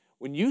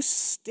 When you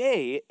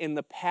stay in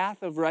the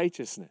path of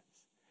righteousness,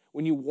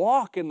 when you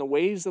walk in the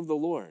ways of the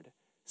Lord,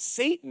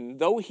 Satan,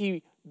 though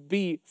he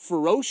be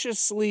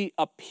ferociously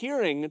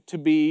appearing to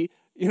be,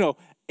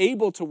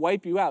 able to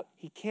wipe you out,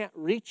 he can't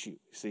reach you,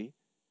 see?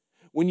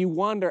 When you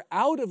wander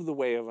out of the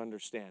way of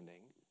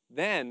understanding,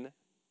 then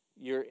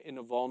you're in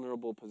a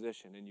vulnerable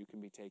position and you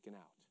can be taken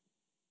out.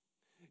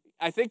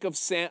 I think of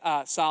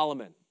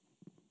Solomon.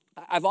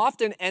 I've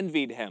often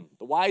envied him,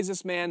 the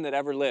wisest man that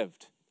ever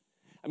lived.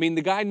 I mean,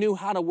 the guy knew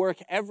how to work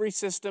every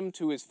system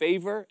to his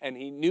favor, and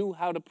he knew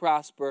how to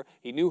prosper.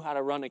 He knew how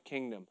to run a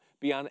kingdom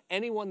beyond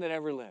anyone that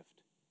ever lived.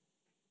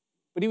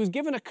 But he was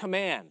given a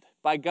command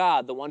by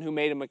God, the one who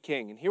made him a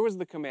king. And here was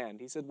the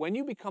command. He said, when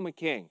you become a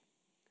king,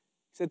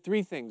 he said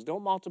 3 things.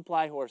 Don't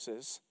multiply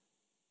horses,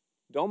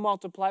 don't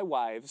multiply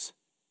wives,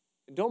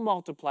 and don't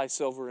multiply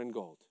silver and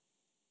gold.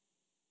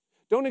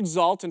 Don't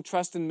exalt and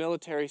trust in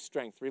military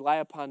strength. Rely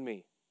upon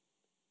me.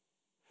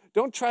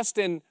 Don't trust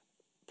in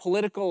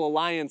political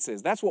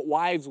alliances. That's what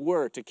wives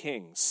were to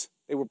kings.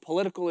 They were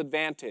political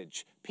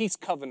advantage, peace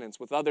covenants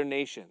with other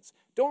nations.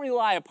 Don't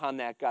rely upon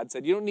that, God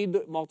said. You don't need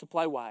to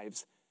multiply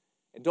wives.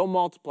 And don't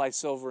multiply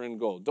silver and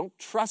gold. Don't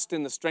trust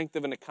in the strength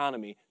of an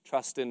economy.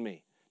 Trust in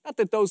me. Not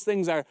that those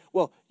things are,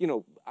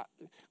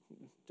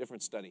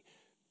 different study.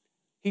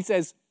 He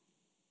says,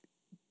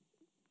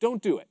 don't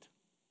do it.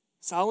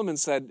 Solomon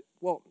said,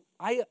 well,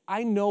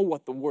 I know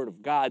what the Word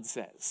of God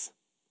says.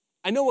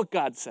 I know what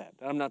God said,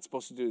 that I'm not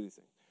supposed to do these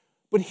things.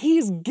 But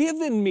he's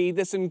given me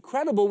this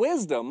incredible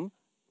wisdom,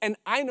 and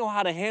I know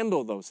how to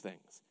handle those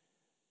things.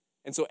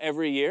 And so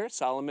every year,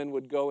 Solomon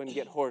would go and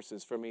get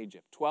horses from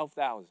Egypt,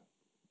 12,000.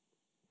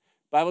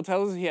 The Bible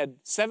tells us he had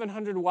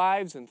 700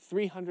 wives and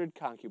 300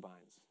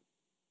 concubines.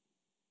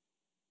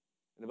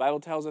 And the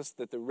Bible tells us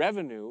that the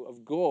revenue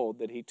of gold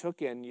that he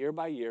took in year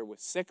by year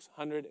was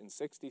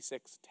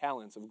 666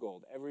 talents of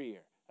gold every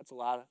year. That's a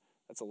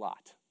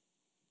lot.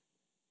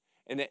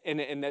 And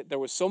that there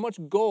was so much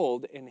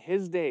gold in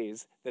his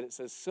days that it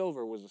says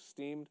silver was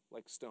esteemed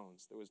like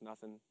stones. There was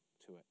nothing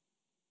to it.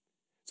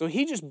 So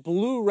he just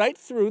blew right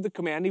through the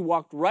command. He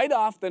walked right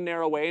off the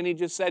narrow way, and he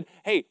just said,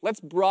 hey,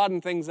 let's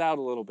broaden things out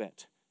a little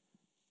bit.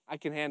 I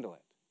can handle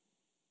it.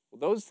 Well,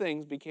 those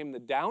things became the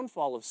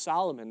downfall of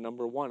Solomon,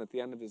 number one, at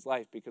the end of his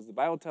life, because the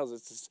Bible tells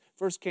us, this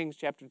 1 Kings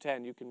chapter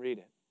 10, you can read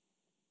it.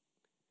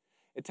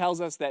 It tells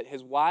us that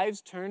his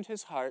wives turned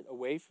his heart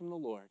away from the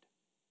Lord,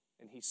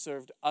 and he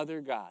served other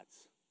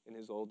gods in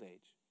his old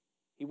age.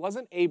 He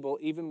wasn't able,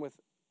 even with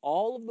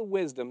all of the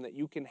wisdom that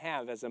you can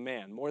have as a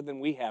man, more than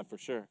we have for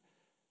sure,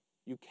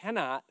 you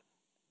cannot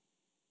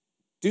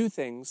do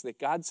things that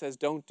God says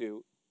don't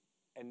do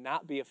and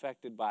not be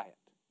affected by it.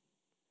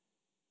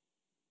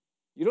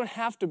 You don't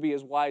have to be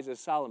as wise as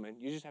Solomon.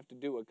 You just have to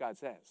do what God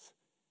says.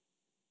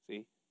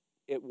 See?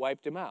 It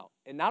wiped him out.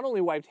 And not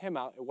only wiped him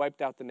out, it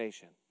wiped out the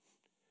nation.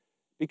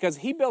 Because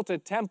he built a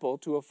temple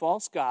to a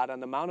false god on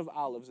the Mount of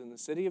Olives in the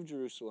city of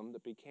Jerusalem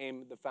that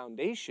became the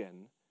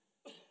foundation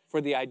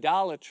for the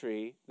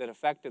idolatry that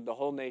affected the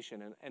whole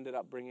nation and ended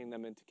up bringing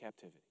them into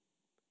captivity.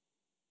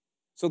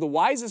 So the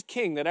wisest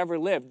king that ever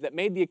lived, that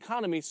made the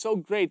economy so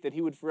great that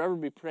he would forever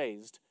be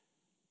praised,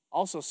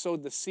 also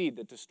sowed the seed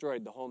that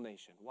destroyed the whole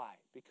nation. Why?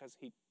 Because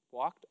he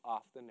walked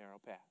off the narrow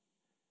path.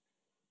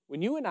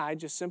 When you and I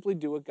just simply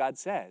do what God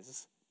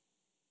says,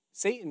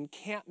 Satan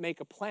can't make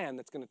a plan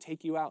that's going to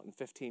take you out in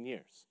 15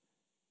 years.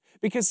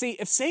 Because see,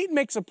 if Satan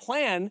makes a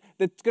plan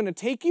that's going to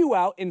take you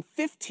out in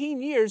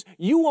 15 years,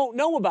 you won't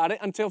know about it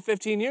until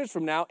 15 years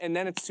from now, and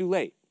then it's too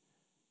late.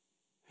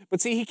 But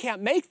see, he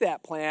can't make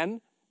that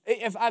plan.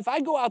 If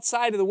I go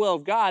outside of the will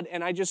of God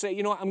and I just say,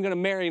 you know what, I'm going to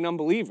marry an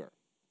unbeliever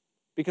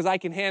because I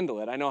can handle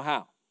it, I know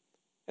how.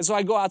 And so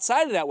I go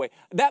outside of that way.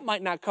 That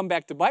might not come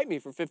back to bite me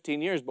for 15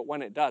 years, but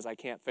when it does, I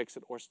can't fix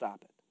it or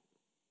stop it.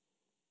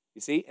 You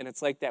see? And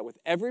it's like that with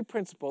every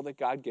principle that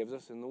God gives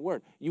us in the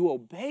Word. You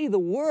obey the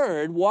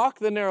Word, walk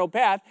the narrow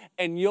path,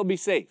 and you'll be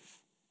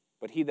safe.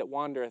 But he that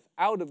wandereth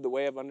out of the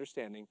way of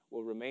understanding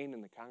will remain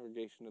in the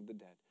congregation of the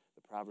dead,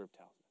 the proverb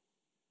tells us.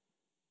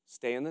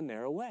 Stay in the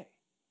narrow way.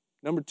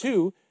 Number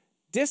 2,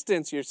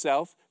 distance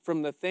yourself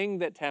from the thing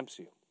that tempts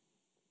you.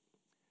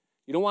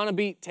 You don't want to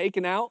be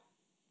taken out.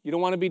 You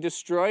don't want to be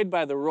destroyed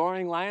by the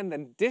roaring lion,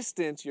 then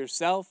distance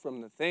yourself from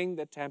the thing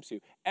that tempts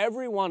you.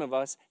 Every one of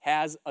us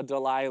has a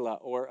Delilah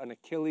or an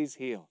Achilles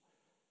heel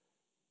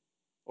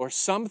or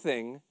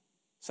something,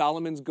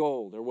 Solomon's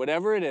gold or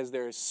whatever it is.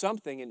 There is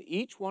something in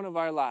each one of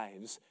our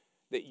lives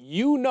that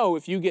you know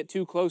if you get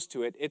too close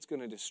to it, it's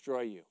going to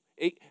destroy you.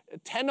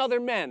 10 other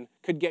men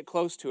could get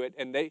close to it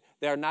and they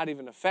are not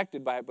even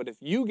affected by it, but if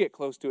you get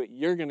close to it,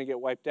 you're going to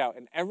get wiped out.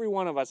 And every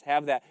one of us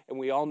have that, and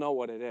we all know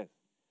what it is.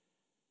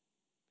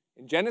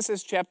 In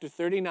Genesis chapter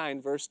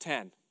 39, verse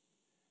 10,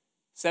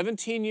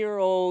 17-year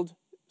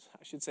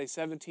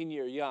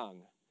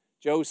young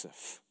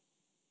Joseph,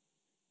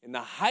 in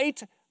the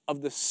height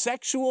of the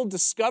sexual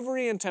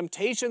discovery and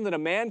temptation that a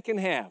man can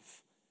have,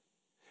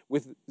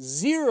 with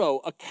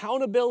zero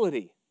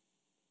accountability,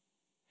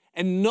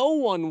 and no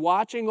one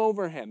watching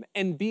over him,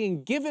 and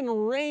being given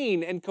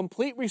reign and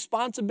complete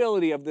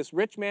responsibility of this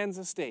rich man's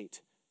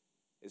estate,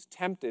 is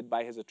tempted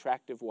by his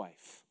attractive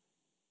wife.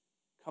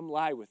 Come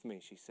lie with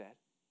me, she said.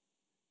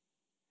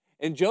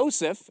 And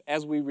Joseph,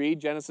 as we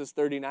read Genesis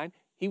 39,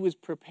 he was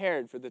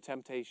prepared for the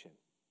temptation.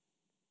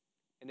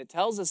 And it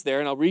tells us there,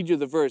 and I'll read you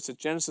the verse,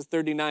 it's Genesis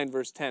 39,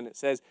 verse 10. It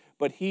says,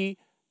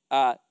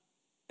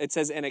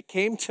 and it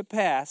came to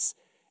pass,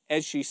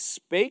 as she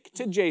spake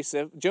to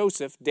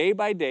Joseph day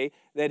by day,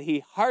 that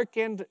he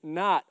hearkened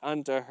not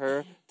unto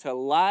her to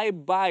lie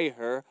by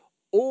her,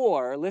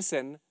 or,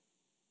 listen,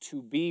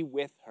 to be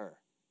with her.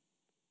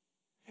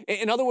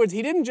 In other words,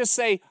 he didn't just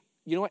say,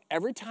 you know what,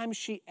 every time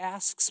she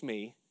asks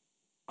me,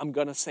 I'm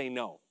going to say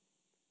no.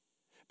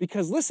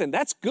 Because listen,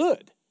 that's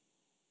good.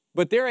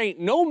 But there ain't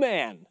no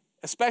man,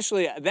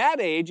 especially at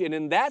that age and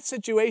in that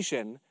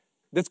situation,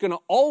 that's going to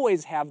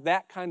always have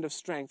that kind of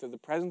strength or the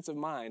presence of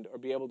mind or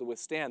be able to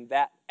withstand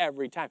that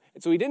every time.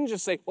 And so he didn't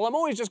just say, well, I'm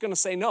always just going to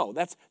say no.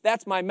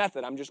 That's my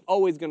method. I'm just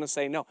always going to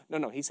say no.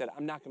 No, he said,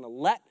 I'm not going to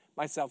let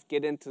myself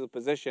get into the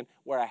position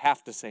where I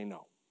have to say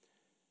no.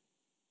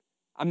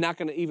 I'm not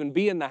going to even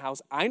be in the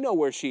house. I know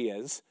where she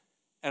is,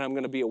 and I'm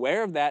going to be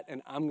aware of that,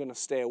 and I'm going to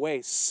stay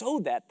away so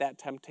that that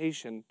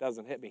temptation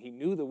doesn't hit me. He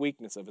knew the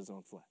weakness of his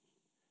own flesh.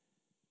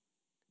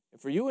 And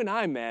for you and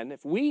I, men,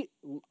 if we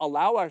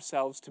allow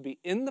ourselves to be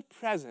in the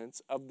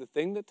presence of the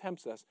thing that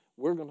tempts us,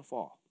 we're going to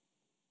fall.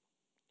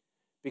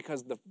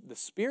 Because the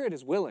spirit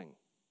is willing,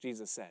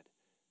 Jesus said,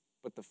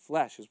 but the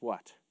flesh is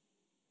what?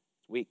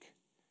 It's weak.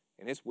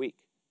 And it's weak.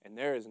 And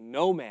there is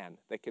no man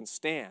that can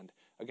stand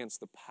against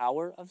the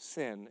power of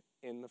sin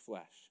in the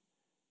flesh.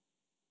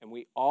 And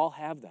we all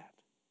have that.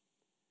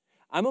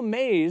 I'm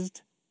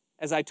amazed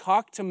as I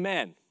talk to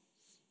men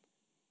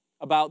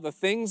about the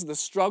things, the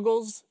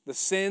struggles, the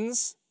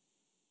sins,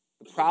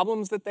 the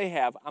problems that they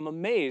have. I'm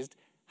amazed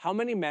how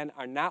many men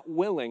are not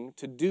willing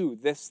to do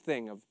this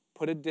thing of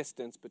put a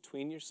distance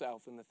between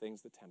yourself and the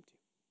things that tempt you.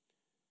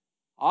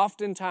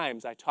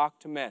 Oftentimes I talk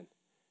to men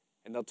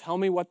and they'll tell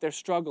me what their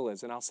struggle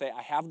is, and I'll say,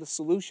 I have the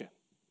solution.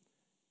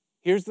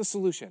 Here's the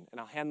solution, and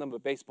I'll hand them a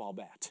baseball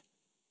bat.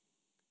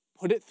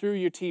 Put it through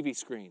your TV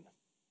screen.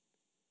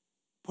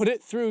 Put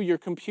it through your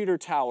computer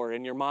tower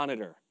and your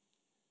monitor.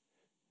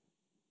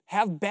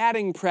 Have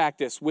batting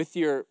practice with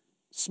your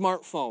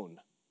smartphone.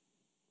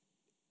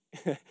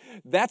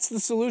 That's the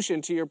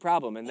solution to your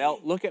problem. And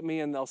they'll look at me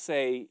and they'll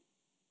say,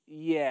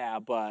 yeah,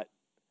 but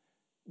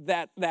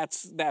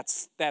that's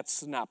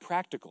not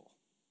practical.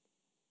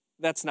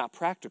 That's not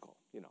practical,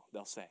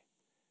 they'll say.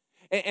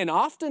 And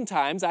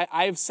oftentimes,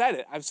 I've said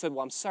it. I've said,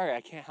 well, I'm sorry,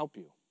 I can't help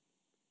you.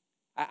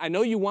 I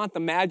know you want the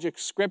magic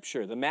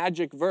scripture, the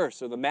magic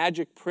verse, or the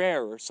magic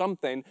prayer, or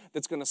something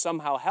that's going to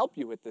somehow help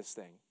you with this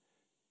thing.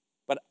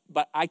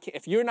 But I can't,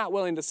 if you're not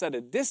willing to set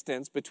a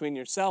distance between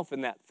yourself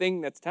and that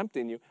thing that's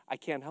tempting you, I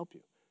can't help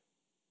you.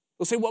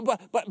 They'll say, well, but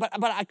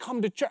I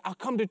come to church. I'll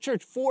come to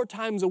church 4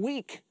 times a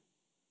week.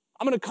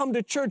 I'm going to come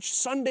to church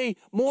Sunday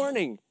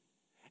morning,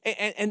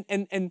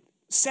 and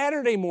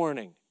Saturday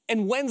morning,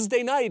 and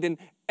Wednesday night, and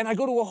I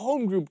go to a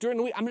home group during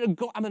the week. I'm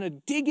going to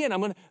dig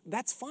in.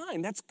 That's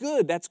fine. That's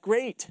good. That's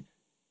great.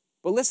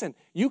 But listen,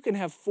 you can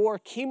have 4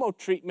 chemo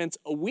treatments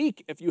a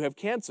week if you have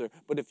cancer,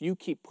 but if you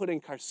keep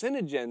putting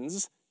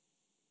carcinogens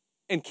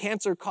and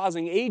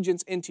cancer-causing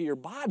agents into your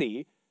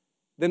body,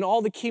 then all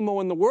the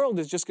chemo in the world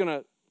is just going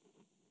to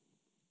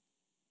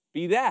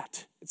be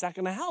that. It's not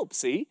going to help,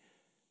 see?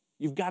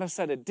 You've got to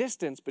set a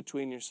distance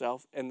between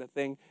yourself and the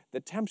thing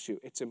that tempts you.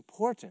 It's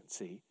important,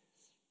 see?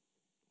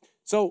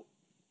 So,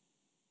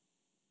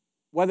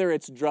 whether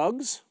it's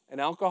drugs and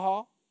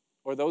alcohol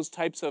or those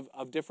types of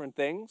different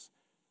things,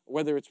 or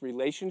whether it's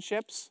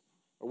relationships,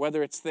 or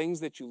whether it's things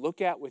that you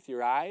look at with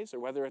your eyes, or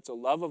whether it's a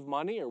love of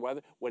money, or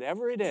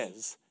whatever it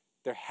is,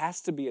 there has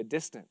to be a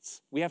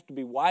distance. We have to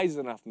be wise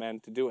enough, men,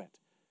 to do it.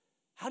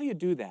 How do you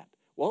do that?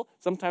 Well,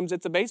 sometimes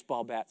it's a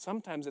baseball bat.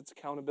 Sometimes it's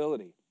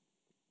accountability.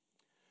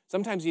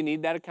 Sometimes you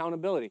need that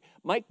accountability.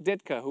 Mike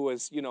Ditka, who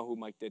was, you know who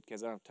Mike Ditka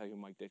is. I don't have to tell you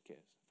who Mike Ditka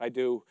is. If I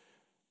do,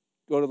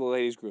 go to the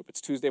ladies' group. It's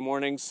Tuesday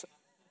mornings.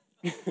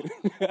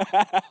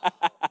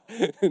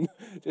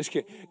 Just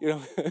kidding.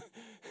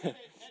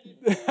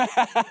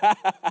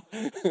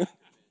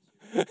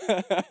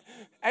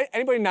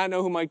 Anybody not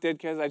know who Mike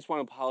Ditka is? I just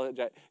want to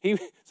apologize. He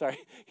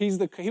was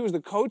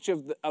the coach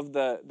of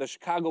the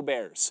Chicago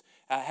Bears,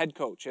 head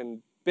coach,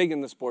 and big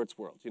in the sports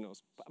world.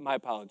 My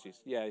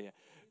apologies. Yeah.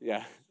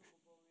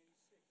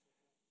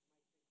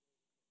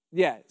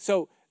 Yeah.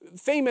 So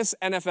famous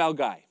NFL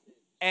guy,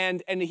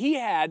 and he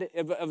had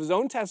of his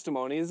own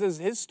testimony. This is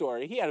his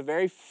story. He had a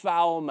very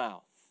foul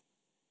mouth.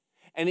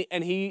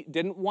 And he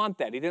didn't want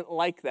that. He didn't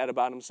like that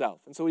about himself.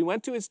 And so he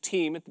went to his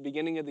team at the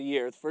beginning of the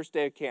year, the first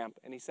day of camp,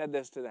 and he said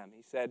this to them.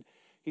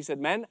 He said,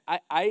 men,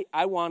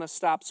 I want to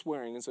stop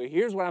swearing. And so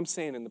here's what I'm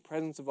saying in the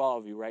presence of all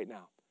of you right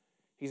now.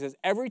 He says,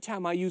 every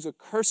time I use a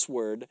curse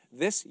word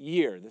this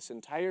year, this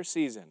entire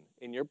season,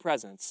 in your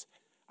presence,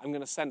 I'm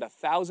going to send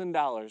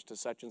 $1,000 to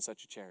such and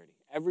such a charity.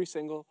 Every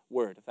single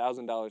word,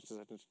 $1,000 to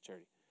such and such a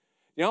charity.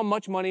 You know how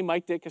much money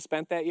Mike Ditka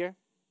spent that year?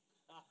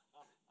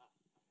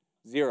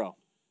 0.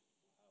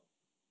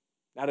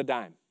 Not a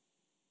dime.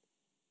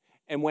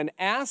 And when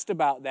asked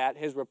about that,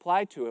 his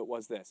reply to it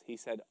was this. He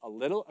said, a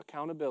little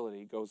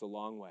accountability goes a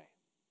long way.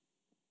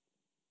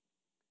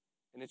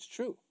 And it's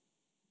true.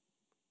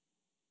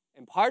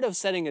 And part of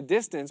setting a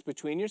distance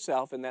between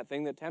yourself and that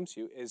thing that tempts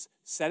you is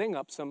setting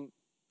up some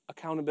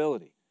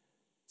accountability.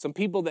 Some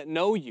people that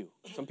know you,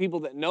 some people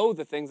that know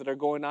the things that are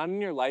going on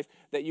in your life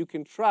that you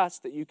can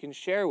trust, that you can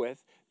share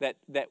with, that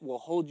will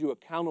hold you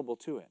accountable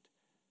to it.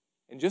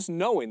 And just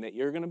knowing that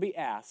you're going to be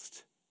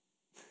asked,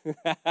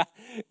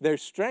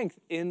 there's strength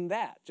in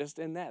that, just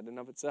in that and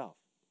of itself.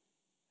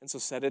 And so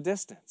set a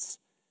distance.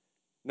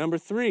 Number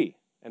 3,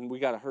 and we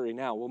got to hurry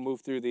now, we'll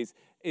move through these,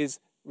 is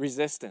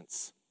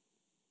resistance.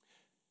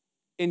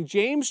 In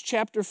James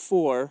chapter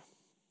 4,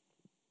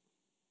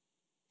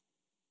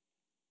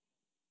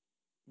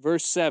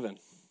 verse 7.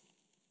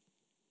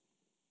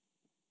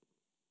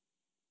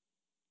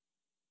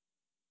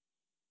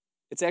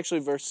 It's actually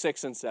verse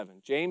 6 and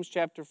 7. James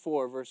chapter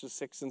 4, verses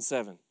 6 and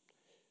 7.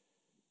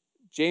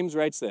 James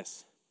writes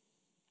this.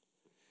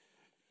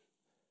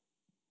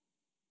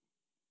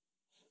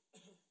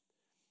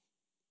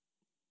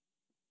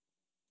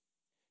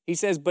 He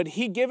says, "But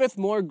he giveth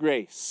more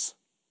grace.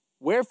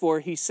 Wherefore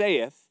he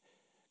saith,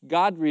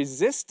 God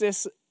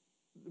resisteth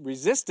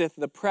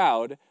the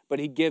proud, but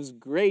he gives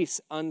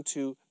grace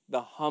unto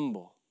the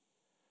humble.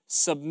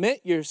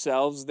 Submit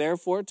yourselves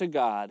therefore to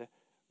God,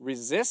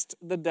 resist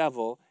the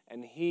devil,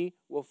 and he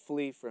will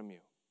flee from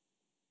you."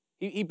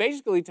 He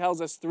basically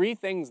tells us three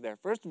things there.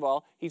 First of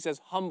all, he says,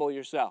 humble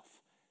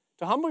yourself.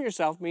 To humble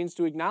yourself means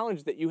to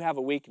acknowledge that you have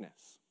a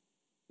weakness.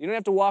 You don't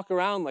have to walk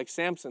around like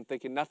Samson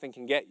thinking nothing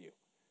can get you.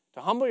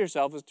 To humble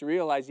yourself is to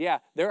realize, yeah,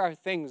 there are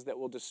things that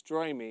will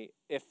destroy me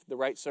if the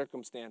right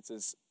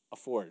circumstances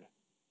afford.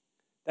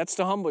 That's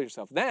to humble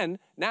yourself. Then,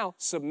 now,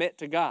 submit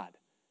to God.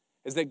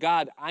 Is that,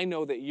 God, I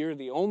know that you're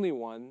the only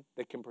one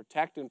that can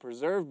protect and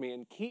preserve me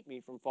and keep me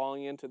from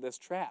falling into this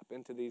trap,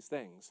 into these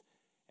things.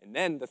 And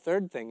then the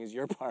third thing is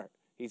your part.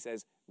 He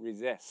says,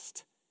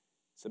 resist.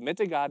 Submit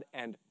to God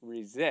and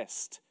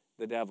resist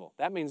the devil.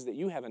 That means that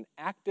you have an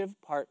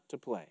active part to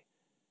play.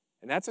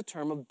 And that's a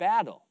term of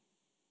battle.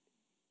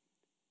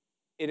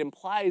 It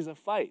implies a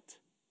fight,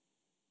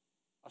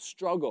 a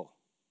struggle,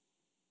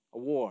 a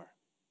war.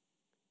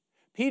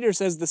 Peter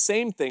says the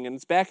same thing, and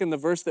it's back in the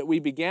verse that we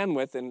began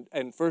with in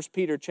 1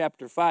 Peter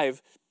chapter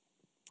 5.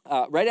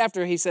 Right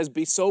after he says,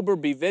 "Be sober,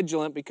 be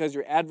vigilant, because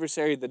your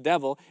adversary, the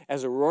devil,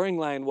 as a roaring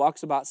lion,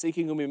 walks about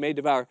seeking whom he may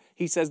devour."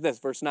 He says this,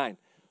 verse 9,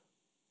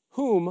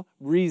 "Whom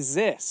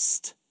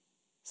resist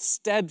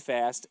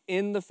steadfast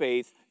in the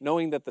faith,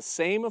 knowing that the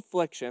same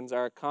afflictions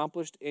are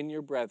accomplished in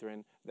your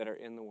brethren that are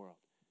in the world."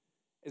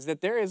 Is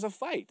that there is a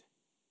fight.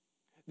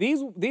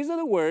 These are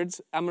the words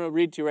I'm going to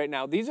read to you right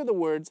now. These are the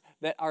words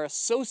that are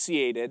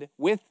associated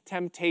with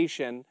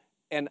temptation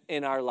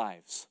in our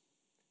lives.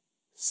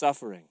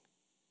 Suffering.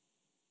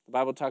 The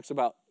Bible talks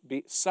about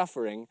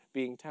suffering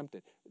being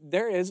tempted.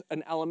 There is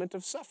an element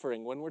of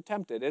suffering when we're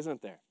tempted,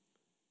 isn't there?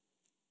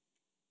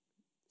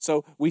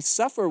 So we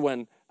suffer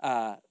when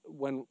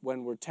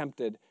we're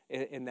tempted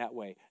in that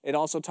way. It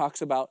also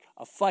talks about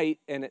a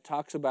fight, and it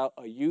talks about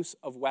a use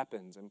of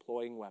weapons,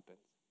 employing weapons.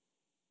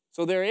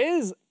 So there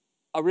is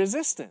a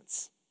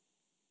resistance.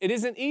 It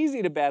isn't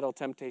easy to battle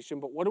temptation,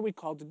 but what are we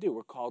called to do?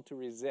 We're called to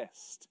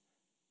resist.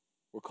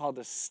 We're called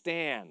to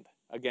stand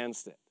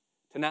against it,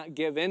 to not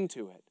give in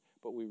to it,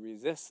 but we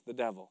resist the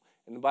devil.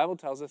 And the Bible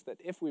tells us that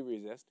if we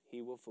resist,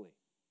 he will flee.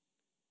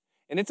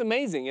 And it's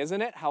amazing,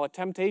 isn't it, how a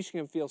temptation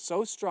can feel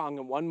so strong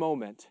in one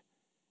moment,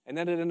 and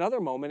then at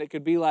another moment it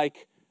could be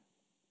like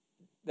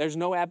there's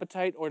no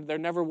appetite or there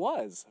never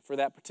was for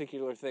that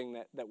particular thing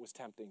that was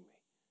tempting me.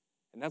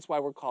 And that's why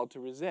we're called to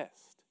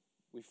resist.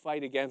 We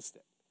fight against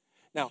it.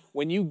 Now,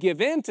 when you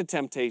give in to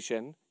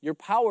temptation, your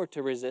power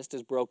to resist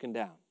is broken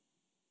down.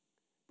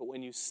 But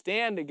when you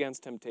stand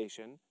against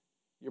temptation,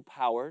 your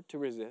power to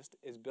resist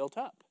is built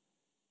up.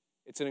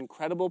 It's an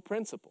incredible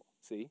principle,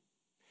 see?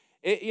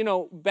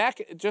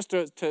 Back just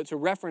to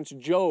reference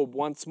Job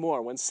once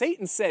more, when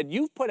Satan said,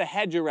 "You've put a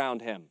hedge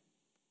around him,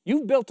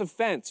 you've built a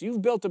fence,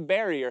 you've built a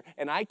barrier,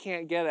 and I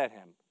can't get at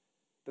him."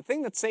 The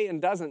thing that Satan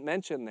doesn't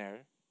mention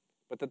there,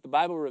 but that the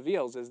Bible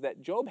reveals, is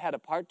that Job had a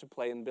part to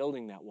play in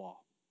building that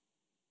wall.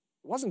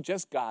 It wasn't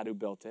just God who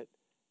built it.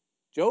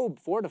 Job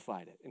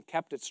fortified it and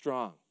kept it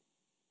strong.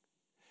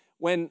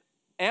 When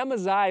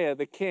Amaziah,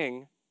 the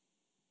king,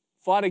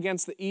 fought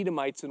against the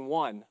Edomites and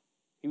won,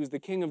 he was the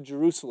king of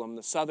Jerusalem,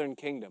 the southern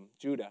kingdom,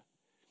 Judah.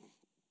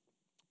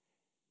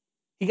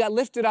 He got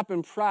lifted up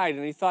in pride,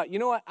 and he thought, you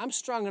know what, I'm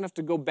strong enough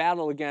to go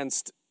battle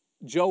against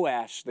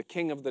Joash, the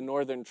king of the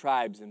northern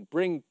tribes, and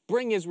bring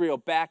Israel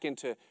back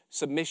into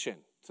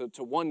submission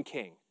to one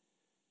king.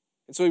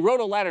 And so he wrote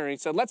a letter, and he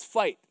said, let's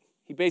fight.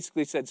 He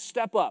basically said,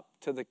 step up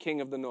to the king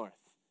of the north.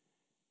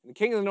 And the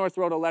king of the north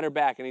wrote a letter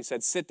back, and he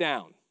said, sit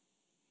down.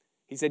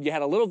 He said, you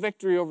had a little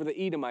victory over the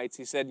Edomites.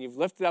 He said, you've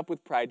lifted up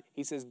with pride.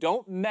 He says,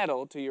 don't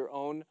meddle to your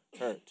own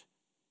hurt,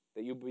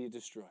 that you'll be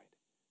destroyed.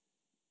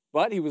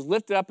 But he was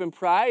lifted up in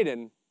pride,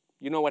 and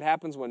you know what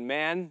happens when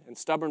man and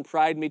stubborn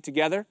pride meet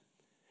together?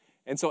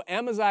 And so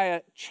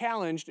Amaziah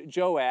challenged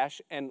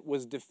Joash and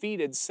was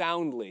defeated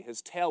soundly.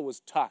 His tail was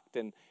tucked.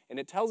 And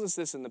it tells us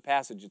this in the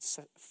passage. It's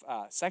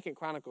 2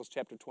 Chronicles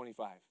chapter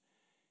 25.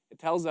 It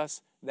tells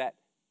us that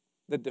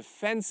the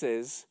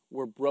defenses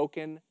were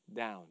broken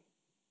down.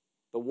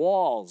 The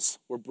walls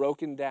were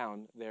broken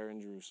down there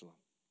in Jerusalem.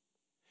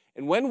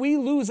 And when we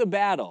lose a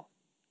battle,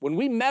 when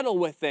we meddle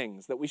with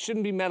things that we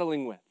shouldn't be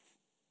meddling with,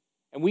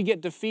 and we get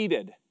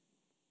defeated,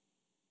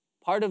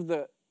 part of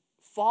the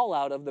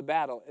fallout of the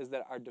battle is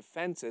that our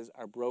defenses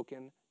are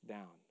broken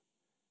down.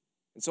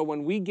 And so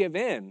when we give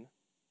in,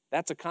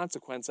 that's a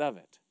consequence of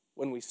it.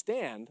 When we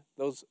stand,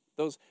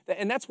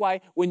 and that's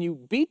why when you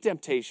beat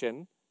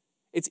temptation,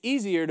 it's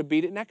easier to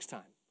beat it next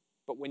time.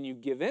 But when you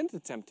give in to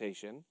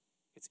temptation,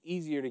 it's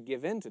easier to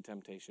give in to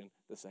temptation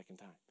the second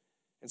time.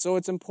 And so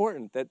it's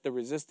important that the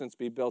resistance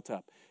be built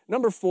up.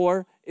 Number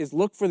 4 is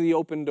look for the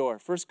open door.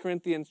 1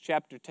 Corinthians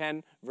chapter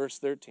 10, verse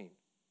 13.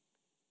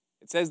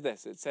 It says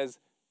this. It says,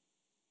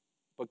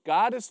 "But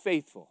God is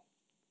faithful,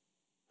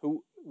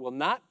 who will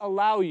not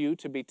allow you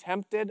to be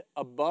tempted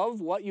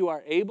above what you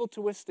are able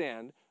to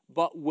withstand,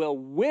 but will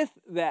with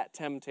that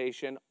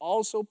temptation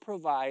also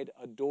provide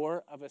a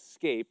door of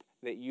escape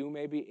that you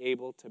may be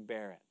able to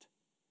bear it."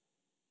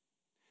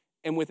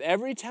 And with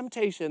every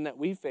temptation that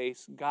we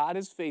face, God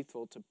is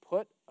faithful to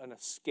put an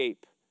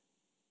escape,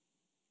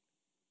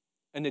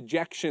 an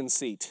ejection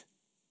seat,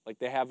 like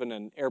they have in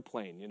an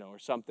airplane, or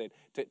something,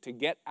 to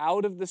get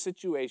out of the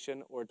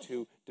situation or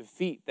to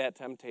defeat that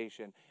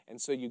temptation. And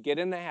so you get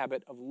in the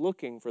habit of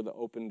looking for the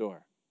open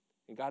door.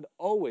 And God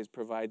always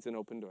provides an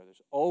open door.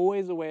 There's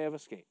always a way of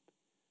escape.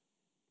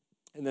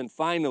 And then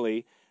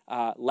finally,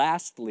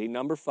 lastly,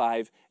 number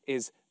 5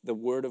 is the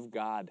Word of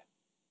God.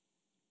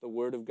 The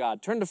Word of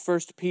God. Turn to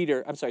 2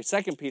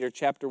 Peter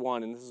chapter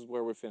 1, and this is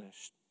where we're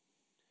finished.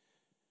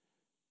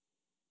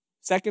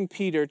 2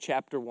 Peter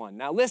chapter 1.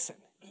 Now listen.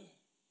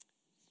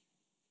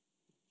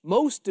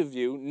 Most of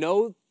you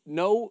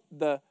know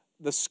the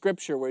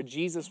scripture where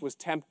Jesus was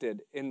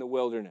tempted in the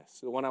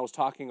wilderness, the one I was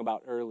talking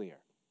about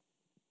earlier.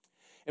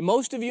 And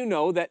most of you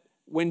know that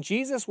when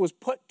Jesus was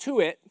put to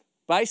it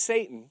by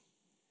Satan,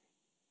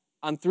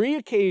 on 3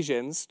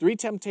 occasions, 3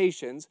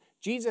 temptations,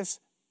 Jesus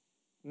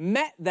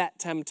met that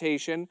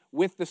temptation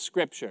with the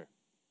scripture.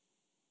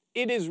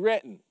 It is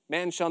written,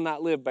 "Man shall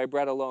not live by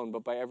bread alone,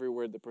 but by every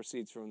word that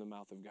proceeds from the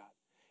mouth of God."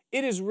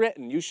 It is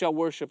written, "You shall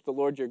worship the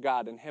Lord your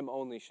God, and him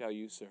only shall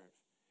you serve."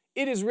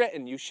 It is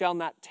written, "You shall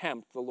not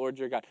tempt the Lord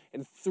your God."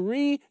 And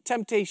 3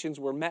 temptations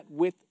were met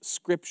with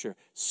Scripture.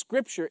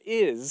 Scripture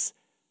is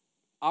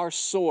our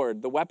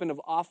sword, the weapon of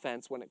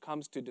offense when it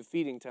comes to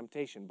defeating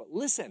temptation. But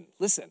listen.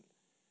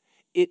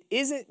 It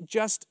isn't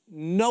just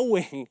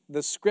knowing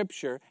the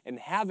Scripture and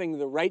having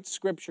the right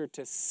Scripture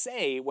to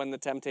say when the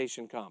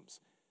temptation comes.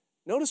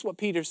 Notice what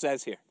Peter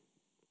says here.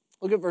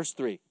 Look at verse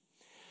 3.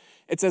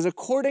 It says,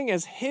 "According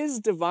as his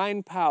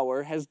divine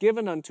power has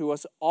given unto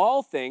us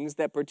all things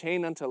that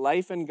pertain unto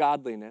life and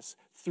godliness,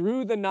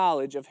 through the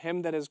knowledge of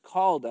him that has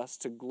called us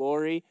to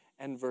glory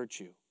and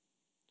virtue,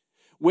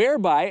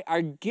 whereby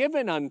are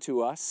given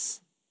unto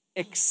us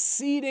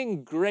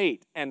exceeding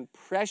great and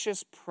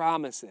precious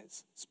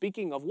promises."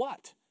 Speaking of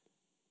what?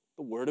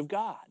 The Word of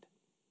God.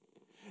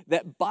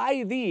 "That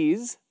by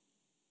these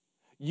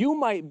you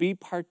might be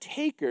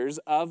partakers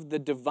of the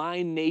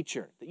divine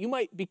nature," that you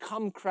might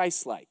become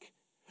Christ-like.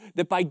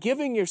 That by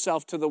giving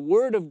yourself to the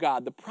Word of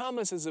God, the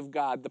promises of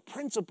God, the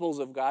principles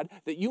of God,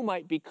 that you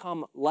might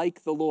become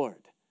like the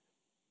Lord.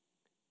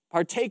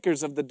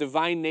 Partakers of the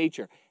divine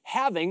nature,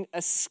 having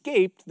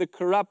escaped the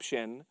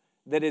corruption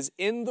that is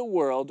in the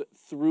world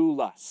through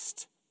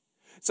lust.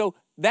 So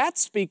that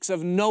speaks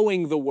of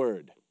knowing the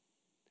Word,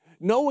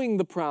 knowing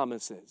the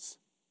promises,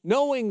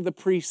 knowing the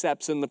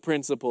precepts and the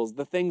principles,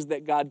 the things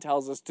that God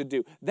tells us to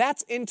do.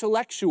 That's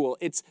intellectual.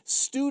 It's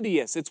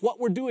studious. It's what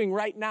we're doing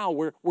right now.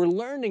 We're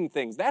learning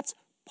things. That's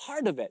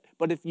part of it.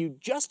 But if you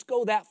just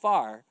go that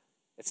far,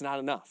 it's not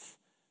enough.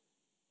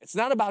 It's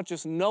not about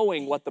just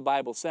knowing what the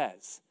Bible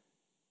says.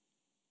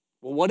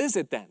 Well, what is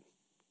it then?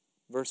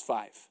 Verse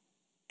 5.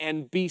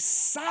 "And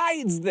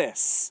besides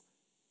this,"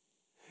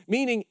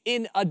 meaning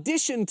in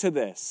addition to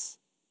this,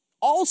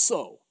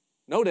 also,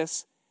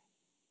 notice,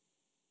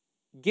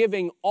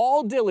 "giving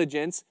all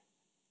diligence,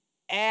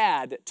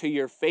 add to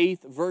your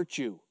faith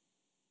virtue."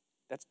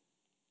 That's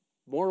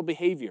moral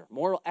behavior,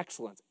 moral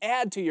excellence.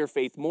 Add to your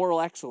faith moral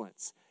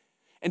excellence.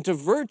 "And to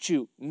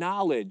virtue,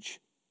 knowledge.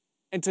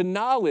 And to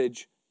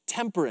knowledge,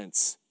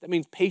 temperance." That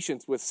means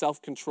patience with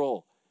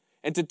self-control.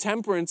 "And to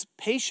temperance,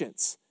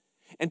 patience.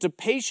 And to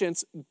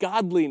patience,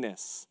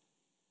 godliness.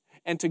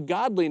 And to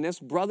godliness,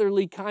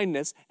 brotherly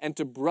kindness. And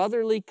to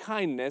brotherly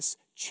kindness,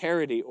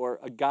 charity," or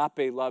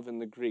agape love in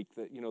the Greek,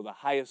 the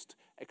highest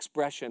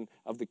expression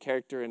of the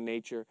character and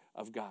nature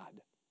of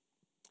God.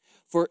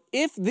 "For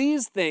if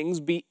these things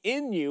be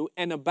in you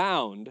and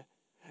abound,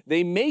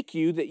 they make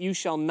you that you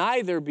shall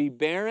neither be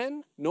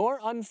barren nor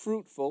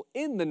unfruitful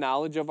in the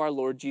knowledge of our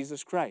Lord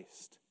Jesus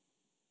Christ.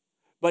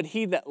 But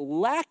he that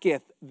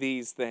lacketh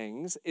these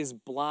things is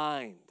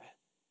blind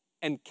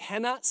and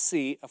cannot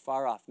see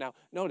afar off." Now,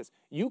 notice,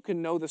 you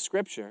can know the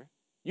Scripture.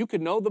 You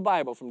could know the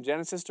Bible from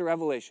Genesis to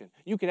Revelation.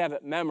 You could have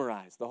it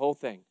memorized, the whole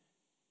thing.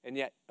 And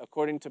yet,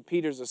 according to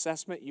Peter's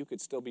assessment, you could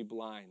still be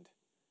blind.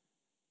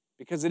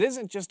 Because it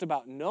isn't just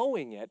about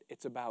knowing it,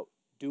 it's about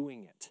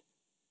doing it.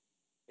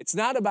 It's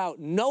not about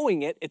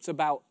knowing it, it's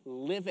about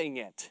living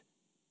it.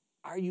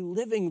 Are you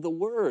living the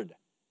Word?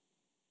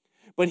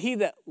 "But he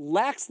that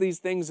lacks these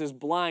things is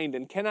blind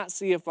and cannot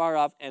see afar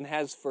off, and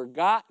has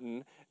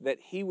forgotten that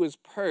he was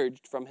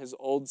purged from his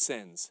old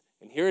sins."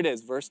 And here it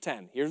is, verse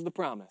 10. Here's the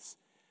promise.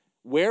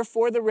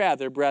 "Wherefore the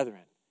rather,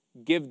 brethren,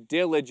 give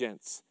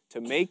diligence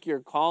to make your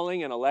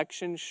calling and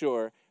election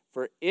sure.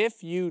 For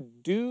if you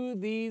do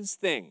these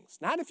things,"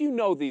 not if you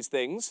know these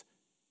things,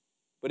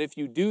 but if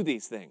you do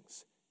these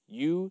things,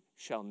 "you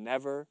shall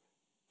never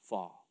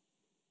fall."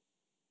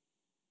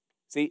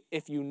 See,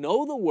 if you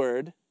know the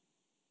word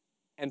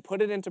and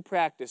put it into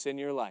practice in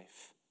your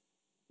life,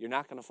 you're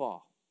not going to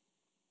fall.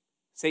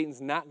 Satan's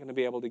not going to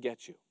be able to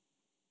get you.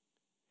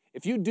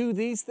 If you do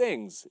these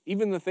things,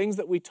 even the things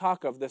that we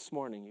talk of this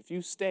morning, if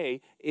you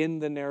stay in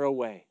the narrow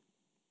way,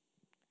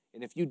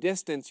 and if you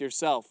distance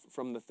yourself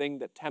from the thing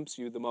that tempts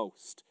you the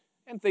most,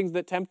 and things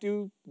that tempt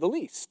you the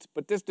least,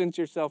 but distance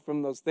yourself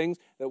from those things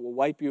that will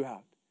wipe you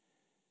out.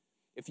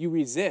 If you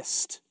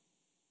resist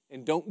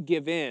and don't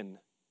give in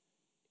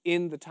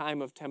the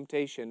time of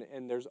temptation,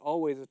 and there's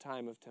always a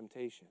time of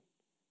temptation.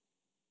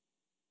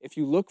 If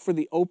you look for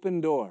the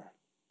open door,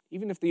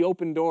 even if the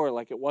open door,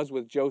 like it was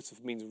with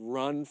Joseph, means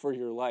run for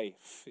your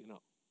life,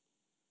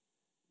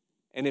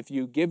 And if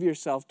you give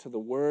yourself to the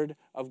Word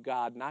of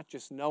God, not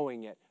just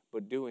knowing it,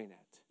 but doing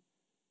it,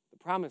 the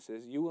promise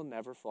is you will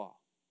never fall.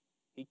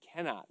 He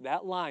cannot.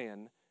 That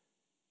lion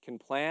can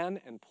plan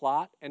and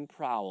plot and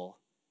prowl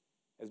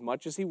as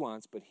much as he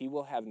wants, but he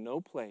will have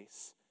no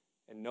place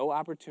and no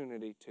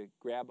opportunity to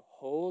grab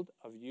hold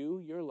of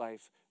you, your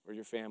life, or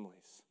your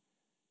families.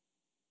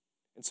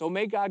 And so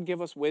may God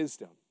give us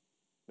wisdom.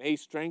 May He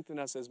strengthen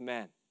us as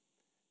men,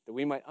 that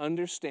we might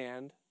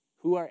understand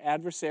who our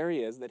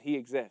adversary is, that he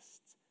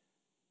exists,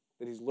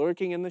 that he's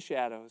lurking in the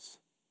shadows,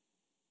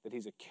 that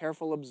he's a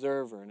careful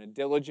observer and a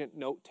diligent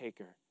note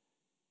taker,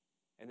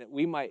 and that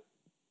we might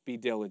be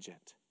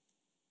diligent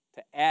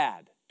to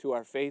add to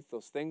our faith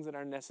those things that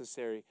are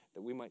necessary,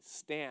 that we might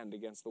stand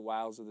against the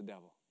wiles of the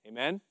devil.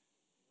 Amen?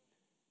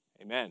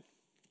 Amen.